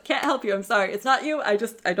 I'll be like, can't help you. I'm sorry. It's not you. I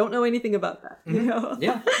don't know anything about that.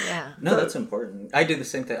 Yeah. No, that's important. I do the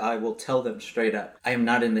same thing. I will tell them straight up. I am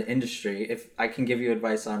not in the industry. If I can give you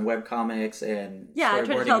advice on webcomics and I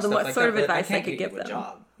try to tell them what sort of advice I could give them.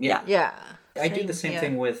 Job. Yeah. I do the same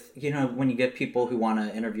thing with, when you get people who want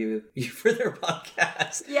to interview you for their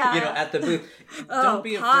podcast, at the booth. Don't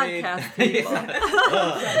be afraid. They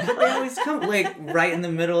always come right in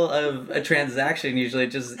the middle of a transaction, usually.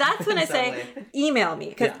 That's when I say, email me,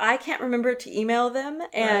 because I can't remember to email them.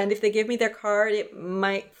 And if they give me their card, it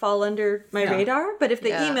might fall under my radar. But if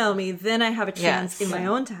they email me, then I have a chance in my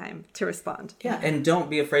own time to respond. Yeah, and don't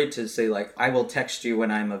be afraid to say, I will text you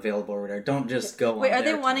when I'm available or whatever. Don't just go on. Wait, are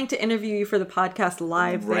they wanting to interview you for the podcast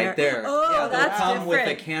live right there? Oh, that's come different. With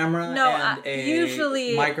a camera and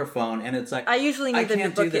a microphone, and it's like I usually need them to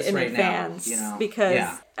book it in advance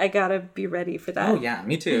because I gotta be ready for that. Oh yeah,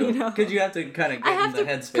 me too. Because you have to kind of get in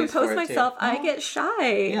the headspace compose for it myself. Too. I get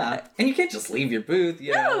shy. Yeah, and you can't just leave your booth.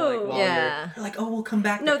 No. You're like, oh, we'll come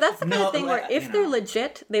back. No, that's the kind of thing where if they're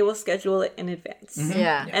legit, they will schedule it in advance.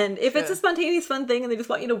 Yeah, and if it's a spontaneous fun thing and they just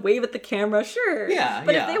want you to wave at the camera, sure. Yeah,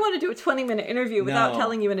 but if they want to do a 20-minute interview without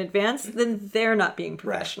telling you in advance, then they're not being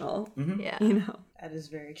professional. Yeah. That is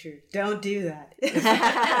very true. Don't do that.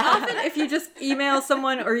 Often if you just email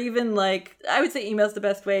someone, or even like, I would say email's the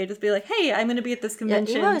best way. Just be like, hey, I'm going to be at this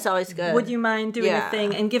convention. Email is always good. Would you mind doing a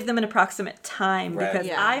thing? And give them an approximate time. Right.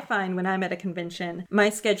 Because I find when I'm at a convention,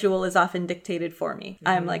 my schedule is often dictated for me.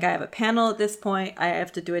 I'm like, I have a panel at this point. I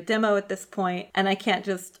have to do a demo at this point, and I can't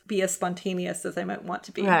just be as spontaneous as I might want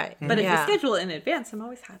to be. Right. But if you schedule it in advance, I'm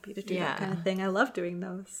always happy to do that kind of thing. I love doing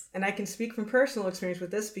those. And I can speak from personal experience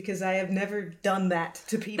with this because I have never done that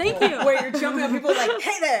to people. Thank you. Where you're jumping on people like,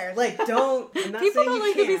 hey there, like don't. I'm not People saying don't you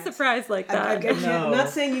like can't. to be surprised like that. I'm not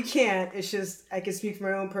saying you can't. It's just I can speak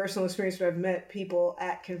from my own personal experience where I've met people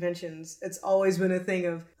at conventions. It's always been a thing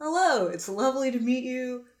of, hello, it's lovely to meet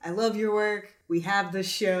you. I love your work. We have this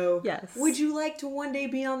show. Yes. Would you like to one day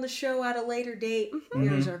be on the show at a later date?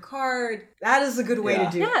 Here's our card. That is a good way to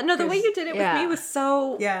do it. Yeah, no, the way you did it with me was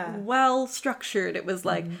so well structured. It was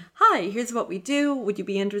like, hi, here's what we do. Would you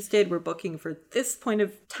be interested? We're booking for this point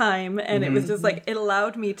of time. And it was just like, it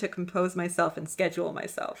allowed me to compose myself and schedule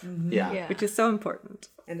myself. Which is so important.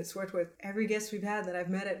 And it's worked with every guest we've had that I've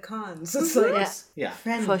met at cons. It's like,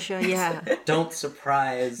 friendly. For sure, Don't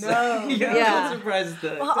surprise. No. Don't surprise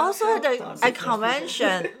the. Well, also at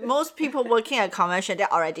convention, most people working at convention,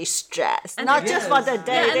 they're already stressed. And not just for the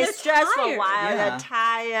day, they're stressed for a while. They're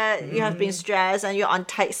tired. You have been stressed, and you're on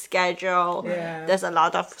tight schedule. There's a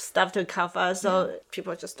lot of stuff to cover, so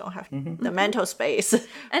people just don't have the mental space.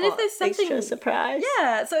 And if there's something extra surprise,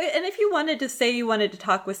 so and if you wanted to say you wanted to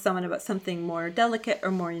talk with someone about something more delicate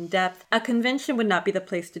or more in depth, a convention would not be the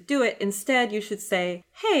place to do it. Instead, you should say,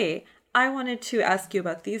 hey, I wanted to ask you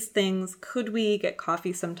about these things. Could we get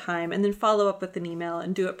coffee sometime? And then follow up with an email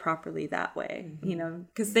and do it properly that way, you know,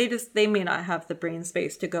 because they may not have the brain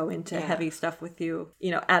space to go into heavy stuff with you,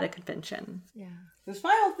 you know, at a convention. This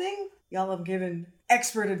final thing, y'all have given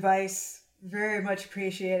expert advice. Very much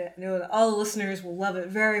appreciate it. I know that all the listeners will love it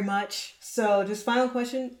very much. So just final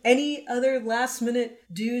question. Any other last minute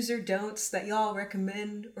do's or don'ts that y'all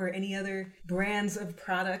recommend, or any other brands of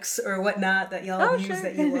products or whatnot that y'all use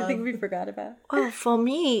that you love? I think we forgot about. Well, for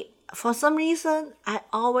me, for some reason, I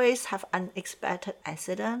always have unexpected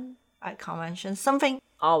accident at conventions. Something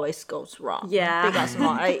always goes wrong. Yeah. Big or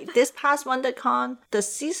small. Like this past WonderCon, the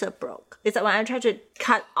scissor broke. It's like when I tried to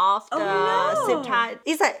cut off the zip tie.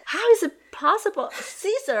 It's like, how is it possible?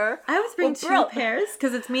 Scissor. I always bring 2 pairs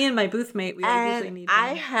because it's me and my booth mate. We usually need one.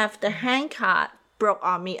 I have the hand card broke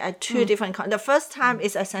on me at 2 different cons. The first time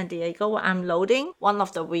is at San Diego when I'm loading. One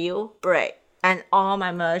of the wheel break. And all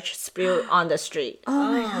my merch spilled on the street.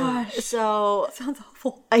 Oh my gosh. So that sounds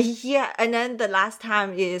awful. And then the last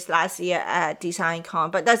time is last year at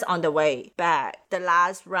DesignCon, but that's on the way back. The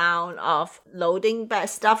last round of loading back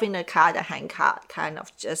stuff in the car, the hand cart kind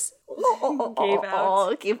of just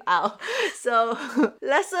give out. So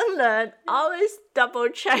lesson learned, always double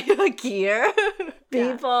check your gear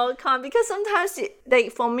before con, because sometimes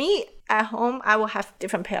for me at home, I will have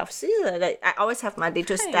different pair of scissors. Like, I always have my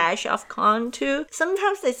little stash of con too.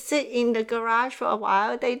 Sometimes they sit in the garage for a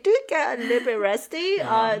while. They do get a little bit rusty.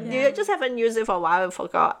 You just haven't used it for a while and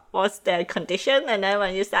forgot what's their condition. And then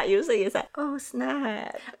when you start using it, it's like, oh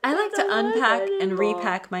snap. I like to unpack and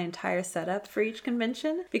repack my entire setup for each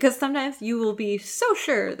convention, because sometimes you will be so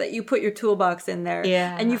sure that you put your toolbox in there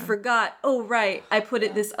and you forgot, oh right, I put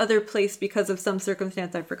it this other place because of some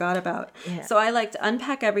circumstance I forgot about. So I like to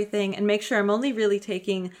unpack everything and make sure I'm only really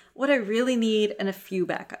taking what I really need and a few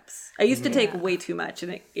backups. I used to take way too much,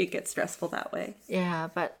 and it gets stressful that way. Yeah,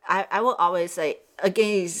 but I will always say,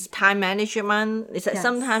 again, it's time management. It's like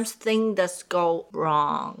sometimes things does go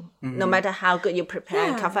wrong. No matter how good you prepare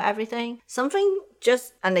and cover everything, something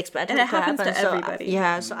just unexpected and it happens happen. to everybody.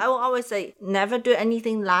 So I will always say, never do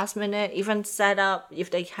anything last minute. Even set up,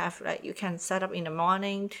 if they have, like, you can set up in the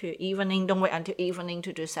morning to evening. Don't wait until evening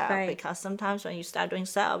to do setup, because sometimes when you start doing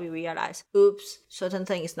setup, you realize, oops, certain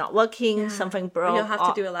thing is not working, something broke. You'll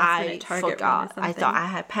have to do a last minute target run or something. I thought I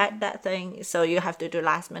had packed that thing, so you have to do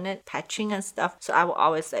last minute patching and stuff. So I will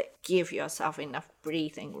always say, give yourself enough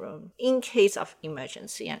breathing room in case of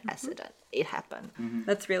emergency and accident. It happened.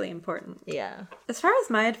 That's really important. Yeah. As far as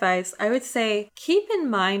my advice, I would say keep in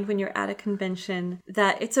mind when you're at a convention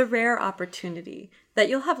that it's a rare opportunity, that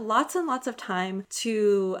you'll have lots and lots of time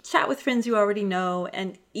to chat with friends you already know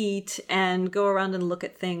and eat and go around and look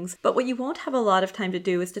at things. But what you won't have a lot of time to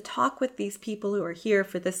do is to talk with these people who are here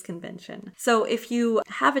for this convention. So if you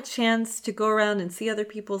have a chance to go around and see other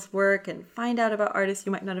people's work and find out about artists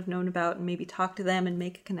you might not have known about and maybe talk to them and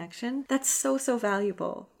make a connection, that's so, so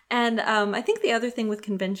valuable. And I think the other thing with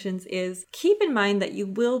conventions is keep in mind that you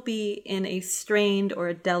will be in a strained or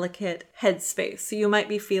a delicate headspace. So you might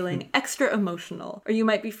be feeling extra emotional, or you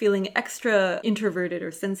might be feeling extra introverted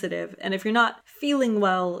or sensitive. And if you're not feeling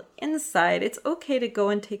well inside, it's okay to go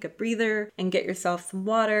and take a breather and get yourself some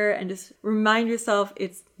water and just remind yourself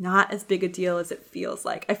it's not as big a deal as it feels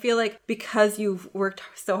like. I feel like because you've worked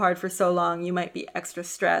so hard for so long, you might be extra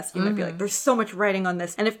stressed. You might be like, there's so much writing on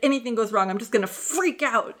this, and if anything goes wrong, I'm just gonna freak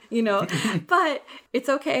out, you know? But it's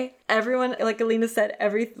okay. Everyone, like Alina said,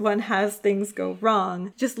 everyone has things go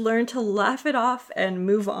wrong. Just learn to laugh it off and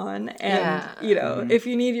move on. And, you know, if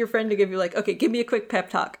you need your friend to give you like, okay, give me a quick pep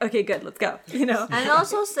talk. Okay, good, let's go, you know? And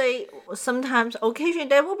also say sometimes, occasionally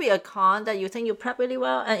there will be a con that you think you prep really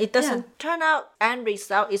well and it doesn't turn out, end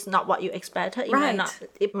result is not what you expected.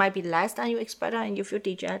 It might be less than you expected and you feel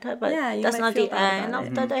dejected, but that's not the end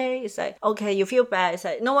of the day. It's like, okay, you feel bad. It's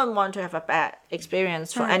like, no one wants to have a bad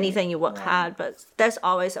experience for anything you work hard, but there's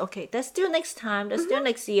always, okay, there's still next time, there's still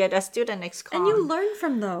next year, there's still the next con. And you learn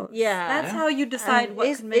from those. That's how you decide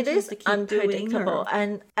what conventions to keep unpredictable.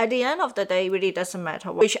 And at the end of the day, it really doesn't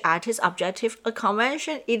matter which artist objective. A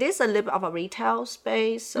convention, it is a little bit of a retail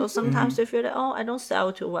space, so sometimes you feel that, oh, I don't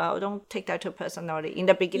sell too well, don't take that too personally. In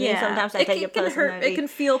the beginning, sometimes I take it personally. It can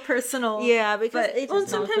feel personal. Yeah, because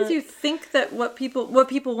sometimes you think that what people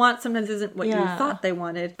want sometimes isn't what you thought they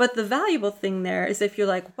wanted. But the valuable thing there is if you're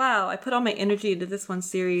like, wow, I put all my energy into this one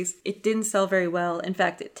series, it didn't sell very well. In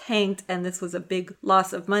fact, it tanked and this was a big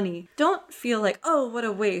loss of money. Don't feel like, oh, what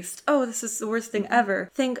a waste. Oh, this is the worst thing ever.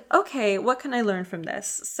 Think, okay, what can I learn from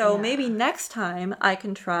this? So maybe next time I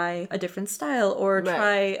can try a different style or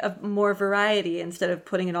try a more variety instead of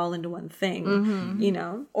putting it all into one thing, you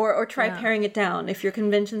know? Or try paring it down. If your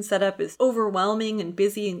convention setup is overwhelming and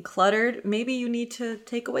busy and cluttered, maybe you need to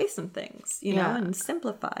take away some things, you know, and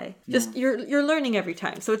simplify. Just you're learning every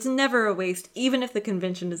time. So it's never a waste, even if the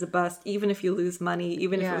convention is a bust, even if you lose money,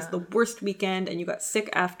 even if it was the worst weekend and you got sick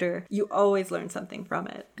after, you always learn something from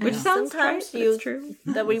it. Which sounds sometimes true.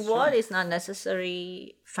 The reward is not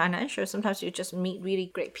necessarily financial. Sometimes you just meet really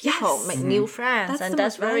great people, make new friends,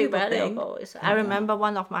 that's very valuable. I remember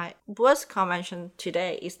one of my worst convention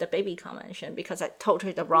today is the baby convention because I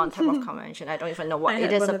totally the wrong type of convention. I don't even know what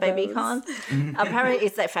it is, a baby con. Apparently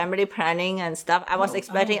it's like family planning and stuff. I was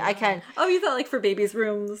expecting I can... Oh, you thought like for babies'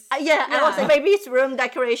 rooms? I was a baby's room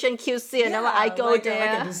decoration QC and then I go like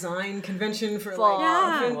there. Like a design convention for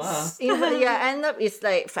end up it's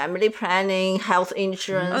like family planning, health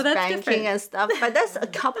insurance, banking different. And stuff. But there's a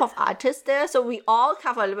couple of artists there, so we all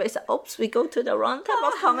cover a little bit. It's like, oops, we go to the wrong type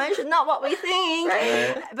of convention, not what we think.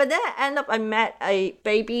 But then I met a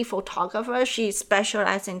baby photographer. She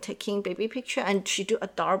specializes in taking baby picture and she do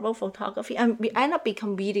adorable photography. And we end up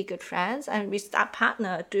become really good friends and we start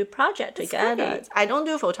partner do project together. Great. I don't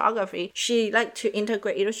do photography. She like to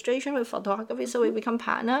integrate illustration with photography, so we become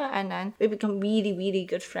partner and then we become really, really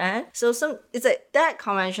good friends. So it's like that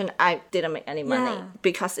convention I didn't make any money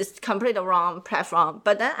because it's completely the wrong platform.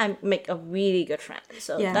 But then I make a really good friend.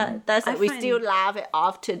 So that's like, we still laugh it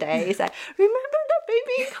off today. It's like, remember the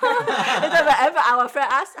baby con? And then whenever our friend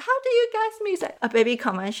asks, how do you guys meet? It's like, a baby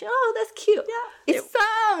convention. Oh, that's cute. Yeah. It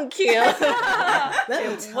sounds cute.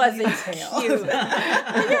 It wasn't cute.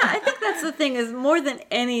 I think that's the thing is more than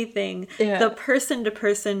anything, the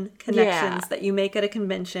person-to-person connections that you make at a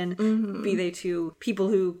convention, be they to people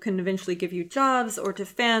who can eventually give you jobs or to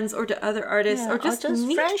fans or to other artists or just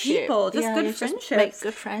meet people, just good friendships. Make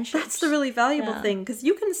good friendships. That's the really valuable thing because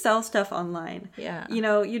you can sell stuff online. You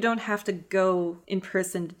know, you don't have to go in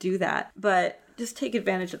person to do that, but just take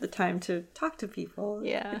advantage of the time to talk to people.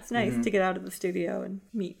 It's nice to get out of the studio and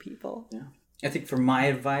meet people. I think for my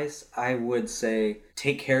advice, I would say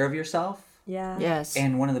take care of yourself. Yes.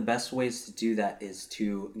 And one of the best ways to do that is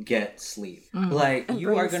to get sleep. Like and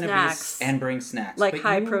you are going to be and bring snacks, like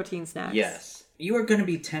high protein snacks. Yes. You are going to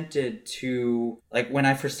be tempted to, like when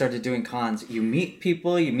I first started doing cons, you meet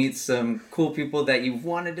people, you meet some cool people that you've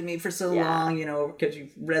wanted to meet for so long, you know, because you've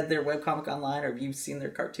read their webcomic online or you've seen their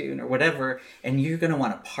cartoon or whatever, and you're going to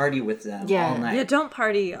want to party with them all night. Yeah, don't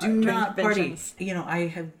party. Do not party. You know, I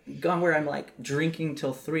have gone where I'm like drinking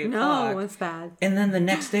till 3 o'clock. No, it's bad. And then the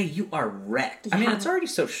next day you are wrecked. I mean, it's already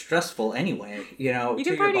so stressful anyway, you know, you to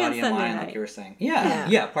can your party body on and Sunday mind, night. like you were saying.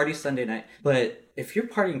 Yeah, party Sunday night. But if you're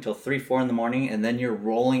partying till 3-4 in the morning and then you're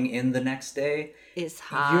rolling in the next day, it's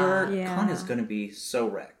hard. Your con is going to be so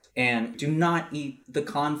wrecked. And do not eat the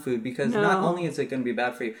con food because not only is it going to be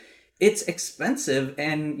bad for you, it's expensive,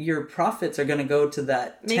 and your profits are going to go to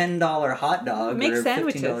that $10 hot dog or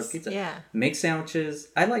 $15 pizza. Yeah. Make sandwiches.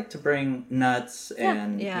 I like to bring nuts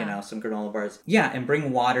and, some granola bars. Yeah, and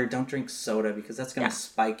bring water. Don't drink soda because that's going to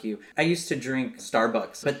spike you. I used to drink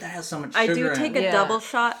Starbucks, but that has so much sugar. I do take a double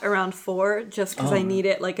shot around 4 just because I need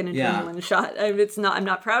it like an adrenaline shot. I'm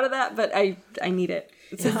not proud of that, but I need it.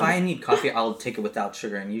 If I need coffee, I'll take it without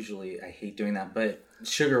sugar, and usually I hate doing that, but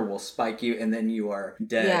sugar will spike you, and then you are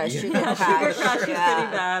dead. Yeah, sugar crash is pretty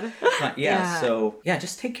bad. So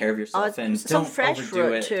just take care of yourself and don't fresh overdo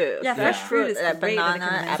fruit it. Too. Yeah, fresh fruit is great. Banana,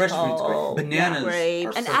 apple, fresh fruit's great. Bananas,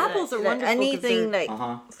 grapes, and apples are wonderful. Anything like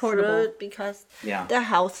fruit because they're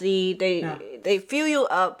healthy. They fill you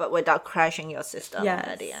up, but without crashing your system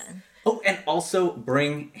at the end. Oh, and also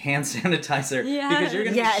bring hand sanitizer because you're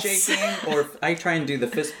going to be shaking, or I try and do the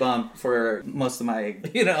fist bump for most of my,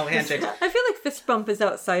 handshakes. I feel like fist bump is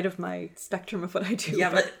outside of my spectrum of what I do. Yeah,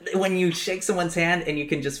 but when you shake someone's hand and you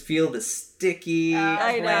can just feel the sticky,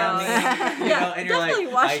 I know. and you're definitely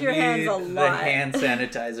like, wash your hands a lot. The hand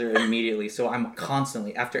sanitizer immediately. So I'm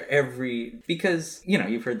constantly after because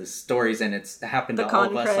you've heard the stories and it's happened to all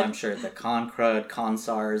of us. I'm sure the con crud, con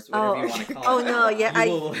SARS, whatever you want to call it. Oh no, yeah,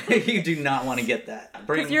 you do not want to get that.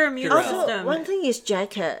 Because your immune system. One thing is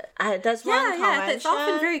jacket. That's one convention. Yeah, it's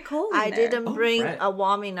often very cold. I didn't bring a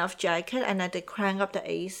warm enough jacket, and I did crank up the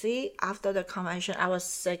AC. After the convention, I was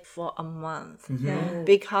sick for a month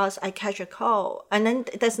because I catch a cold, and then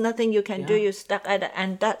there's nothing you can do. You're stuck at it,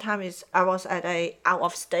 and that time I was at a out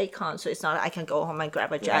of state con, so it's not like I can go home and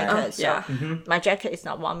grab a jacket. So my jacket is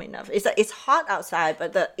not warm enough. It's hot outside,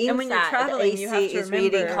 but the inside, and when you're traveling, the AC is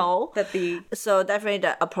really cold. So definitely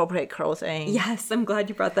the appropriate clothing. Yes, I'm glad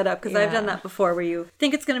you brought that up because I've done that before where you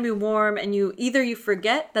think it's going to be warm and you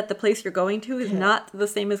forget that the place you're going to is not the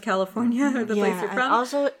same as California or the place you're from.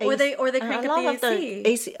 Also, or they crank up the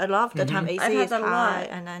AC. A lot of the time AC is high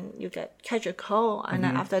and then you catch a cold and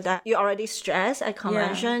then after that you're already stressed at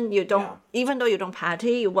convention. You don't even though you don't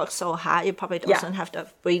party, you work so hard, you probably don't have the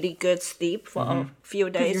really good sleep for a few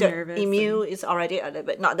days. Your immune is already a little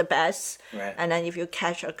bit not the best. Right. And then if you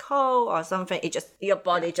catch a cold or something, your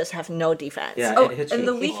body just have no defense. Yeah, and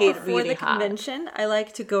the week before the convention, I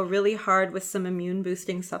like to go really hard with some immune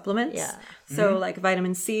boosting supplements. Yeah. So like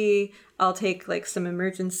vitamin C, I'll take like some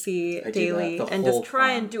emergency daily and just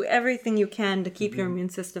try and do everything you can to keep your immune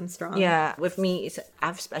system strong. Yeah, with me, I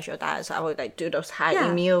have special diets. So I would like do those high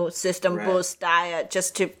immune system boost diet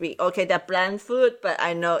just to be they're bland food, but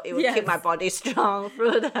I know it will keep my body strong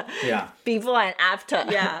through the before and after.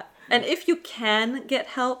 Yeah. And if you can get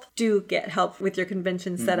help, do get help with your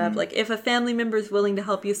convention setup. Like if a family member is willing to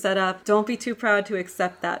help you set up, don't be too proud to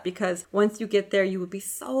accept that because once you get there, you would be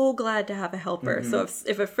so glad to have a helper. So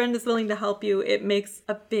if a friend is willing to help you, it makes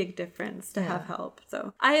a big difference to have help.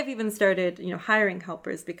 So I have even started, hiring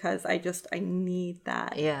helpers because I need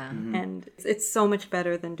that. Yeah. And it's so much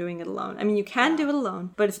better than doing it alone. I mean, you can do it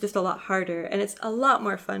alone, but it's just a lot harder and it's a lot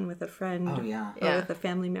more fun with a friend or with a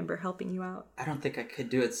family member helping you out. I don't think I could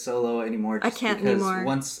do it solo anymore. I can't anymore.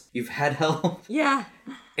 Once you've had help. Yeah.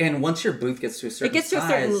 And once your booth gets to a certain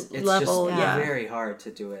size, it's level, just very hard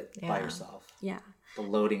to do it by yourself. Yeah. The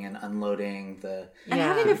loading and unloading, and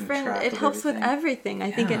having a friend, it helps with everything.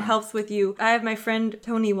 I think it helps with you. I have my friend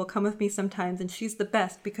Tony will come with me sometimes, and she's the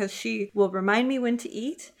best because she will remind me when to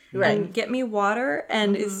eat. And get me water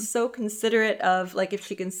and is so considerate of like if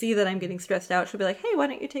she can see that I'm getting stressed out, she'll be like, hey, why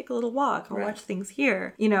don't you take a little walk or watch things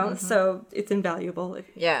here, so it's invaluable.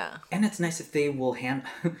 And it's nice if they will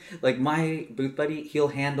like my booth buddy, he'll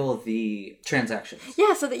handle the transactions.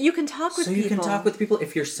 Yeah, so that you can talk with people. So you can talk with people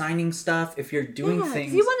if you're signing stuff, if you're doing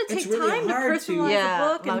things. If you want to take time to personalize a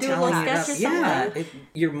book and do a little sketch or something.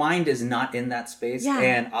 Your mind is not in that space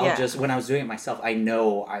and I'll just, when I was doing it myself, I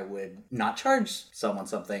know I would not charge someone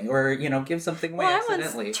something. Or, give something away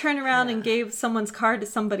accidentally. I once turned around and gave someone's card to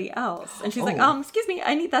somebody else. And she's like, excuse me,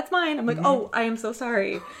 that's mine. I'm like, I am so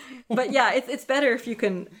sorry. But it's better if you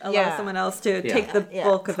can allow someone else to take the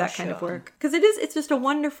bulk of that kind of work. Because it's just a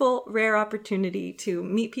wonderful, rare opportunity to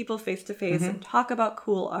meet people face to face and talk about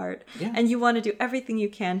cool art. Yeah. And you want to do everything you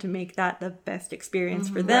can to make that the best experience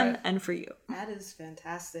for them and for you. That is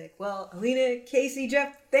fantastic. Well, Alina, Casey,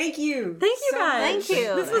 Jeff, thank you. Thank you guys. Thank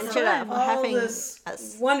you. This was fun. For having this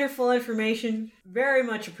wonderful information. Very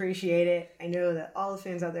much appreciate it. I know that all the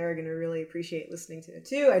fans out there are going to really appreciate listening to it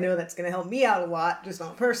too. I know that's going to help me out a lot, just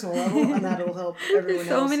on a personal level, and that'll help everyone else.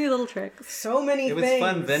 So many little tricks. So many things. It was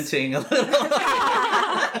fun venting a little.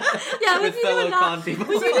 With fellow con people.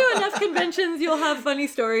 When you do enough conventions, you'll have funny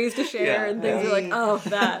stories to share and things. You're like,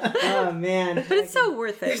 that. Oh, man. But it's so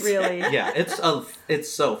worth it, really. Yeah, it's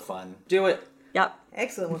so fun. Do it. Yep.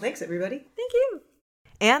 Excellent. Well, thanks, everybody. Thank you.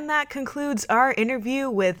 And that concludes our interview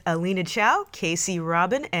with Alina Chow, Casey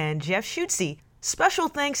Robin, and Jeff Schutze. Special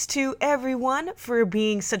thanks to everyone for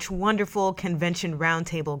being such wonderful Convention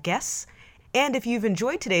Roundtable guests. And if you've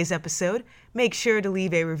enjoyed today's episode, make sure to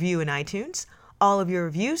leave a review in iTunes. All of your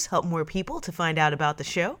reviews help more people to find out about the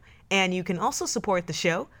show. And you can also support the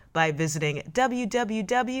show by visiting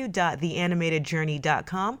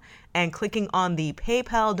www.theanimatedjourney.com and clicking on the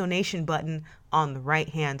PayPal donation button on the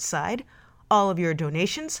right-hand side. All of your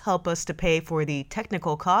donations help us to pay for the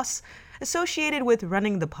technical costs associated with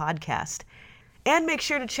running the podcast. And make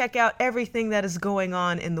sure to check out everything that is going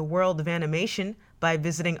on in the world of animation by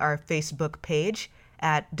visiting our Facebook page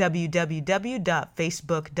at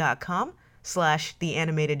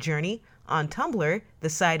www.facebook.com/theanimatedjourney. On Tumblr, the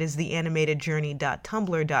site is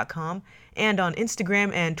theanimatedjourney.tumblr.com, and on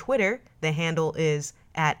Instagram and Twitter, the handle is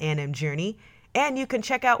 @animjourney. And you can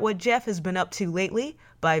check out what Jeff has been up to lately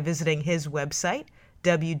by visiting his website,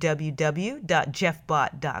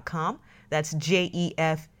 www.jeffbot.com. That's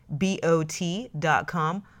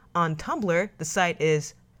JEFBOT.com. On Tumblr, the site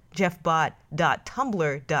is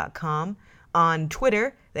jeffbot.tumblr.com. On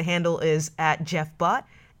Twitter, the handle is @jeffbot.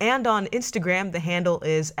 And on Instagram, the handle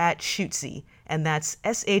is @Schutze, and that's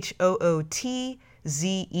SHOOTZEE.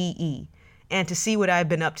 And to see what I've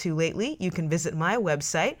been up to lately, you can visit my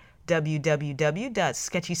website,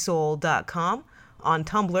 www.sketchysoul.com. On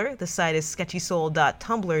Tumblr, the site is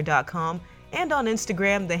sketchysoul.tumblr.com. And on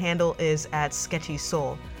Instagram, the handle is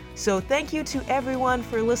 @sketchysoul. So thank you to everyone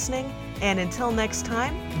for listening, and until next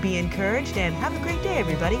time, be encouraged and have a great day,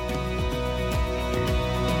 everybody.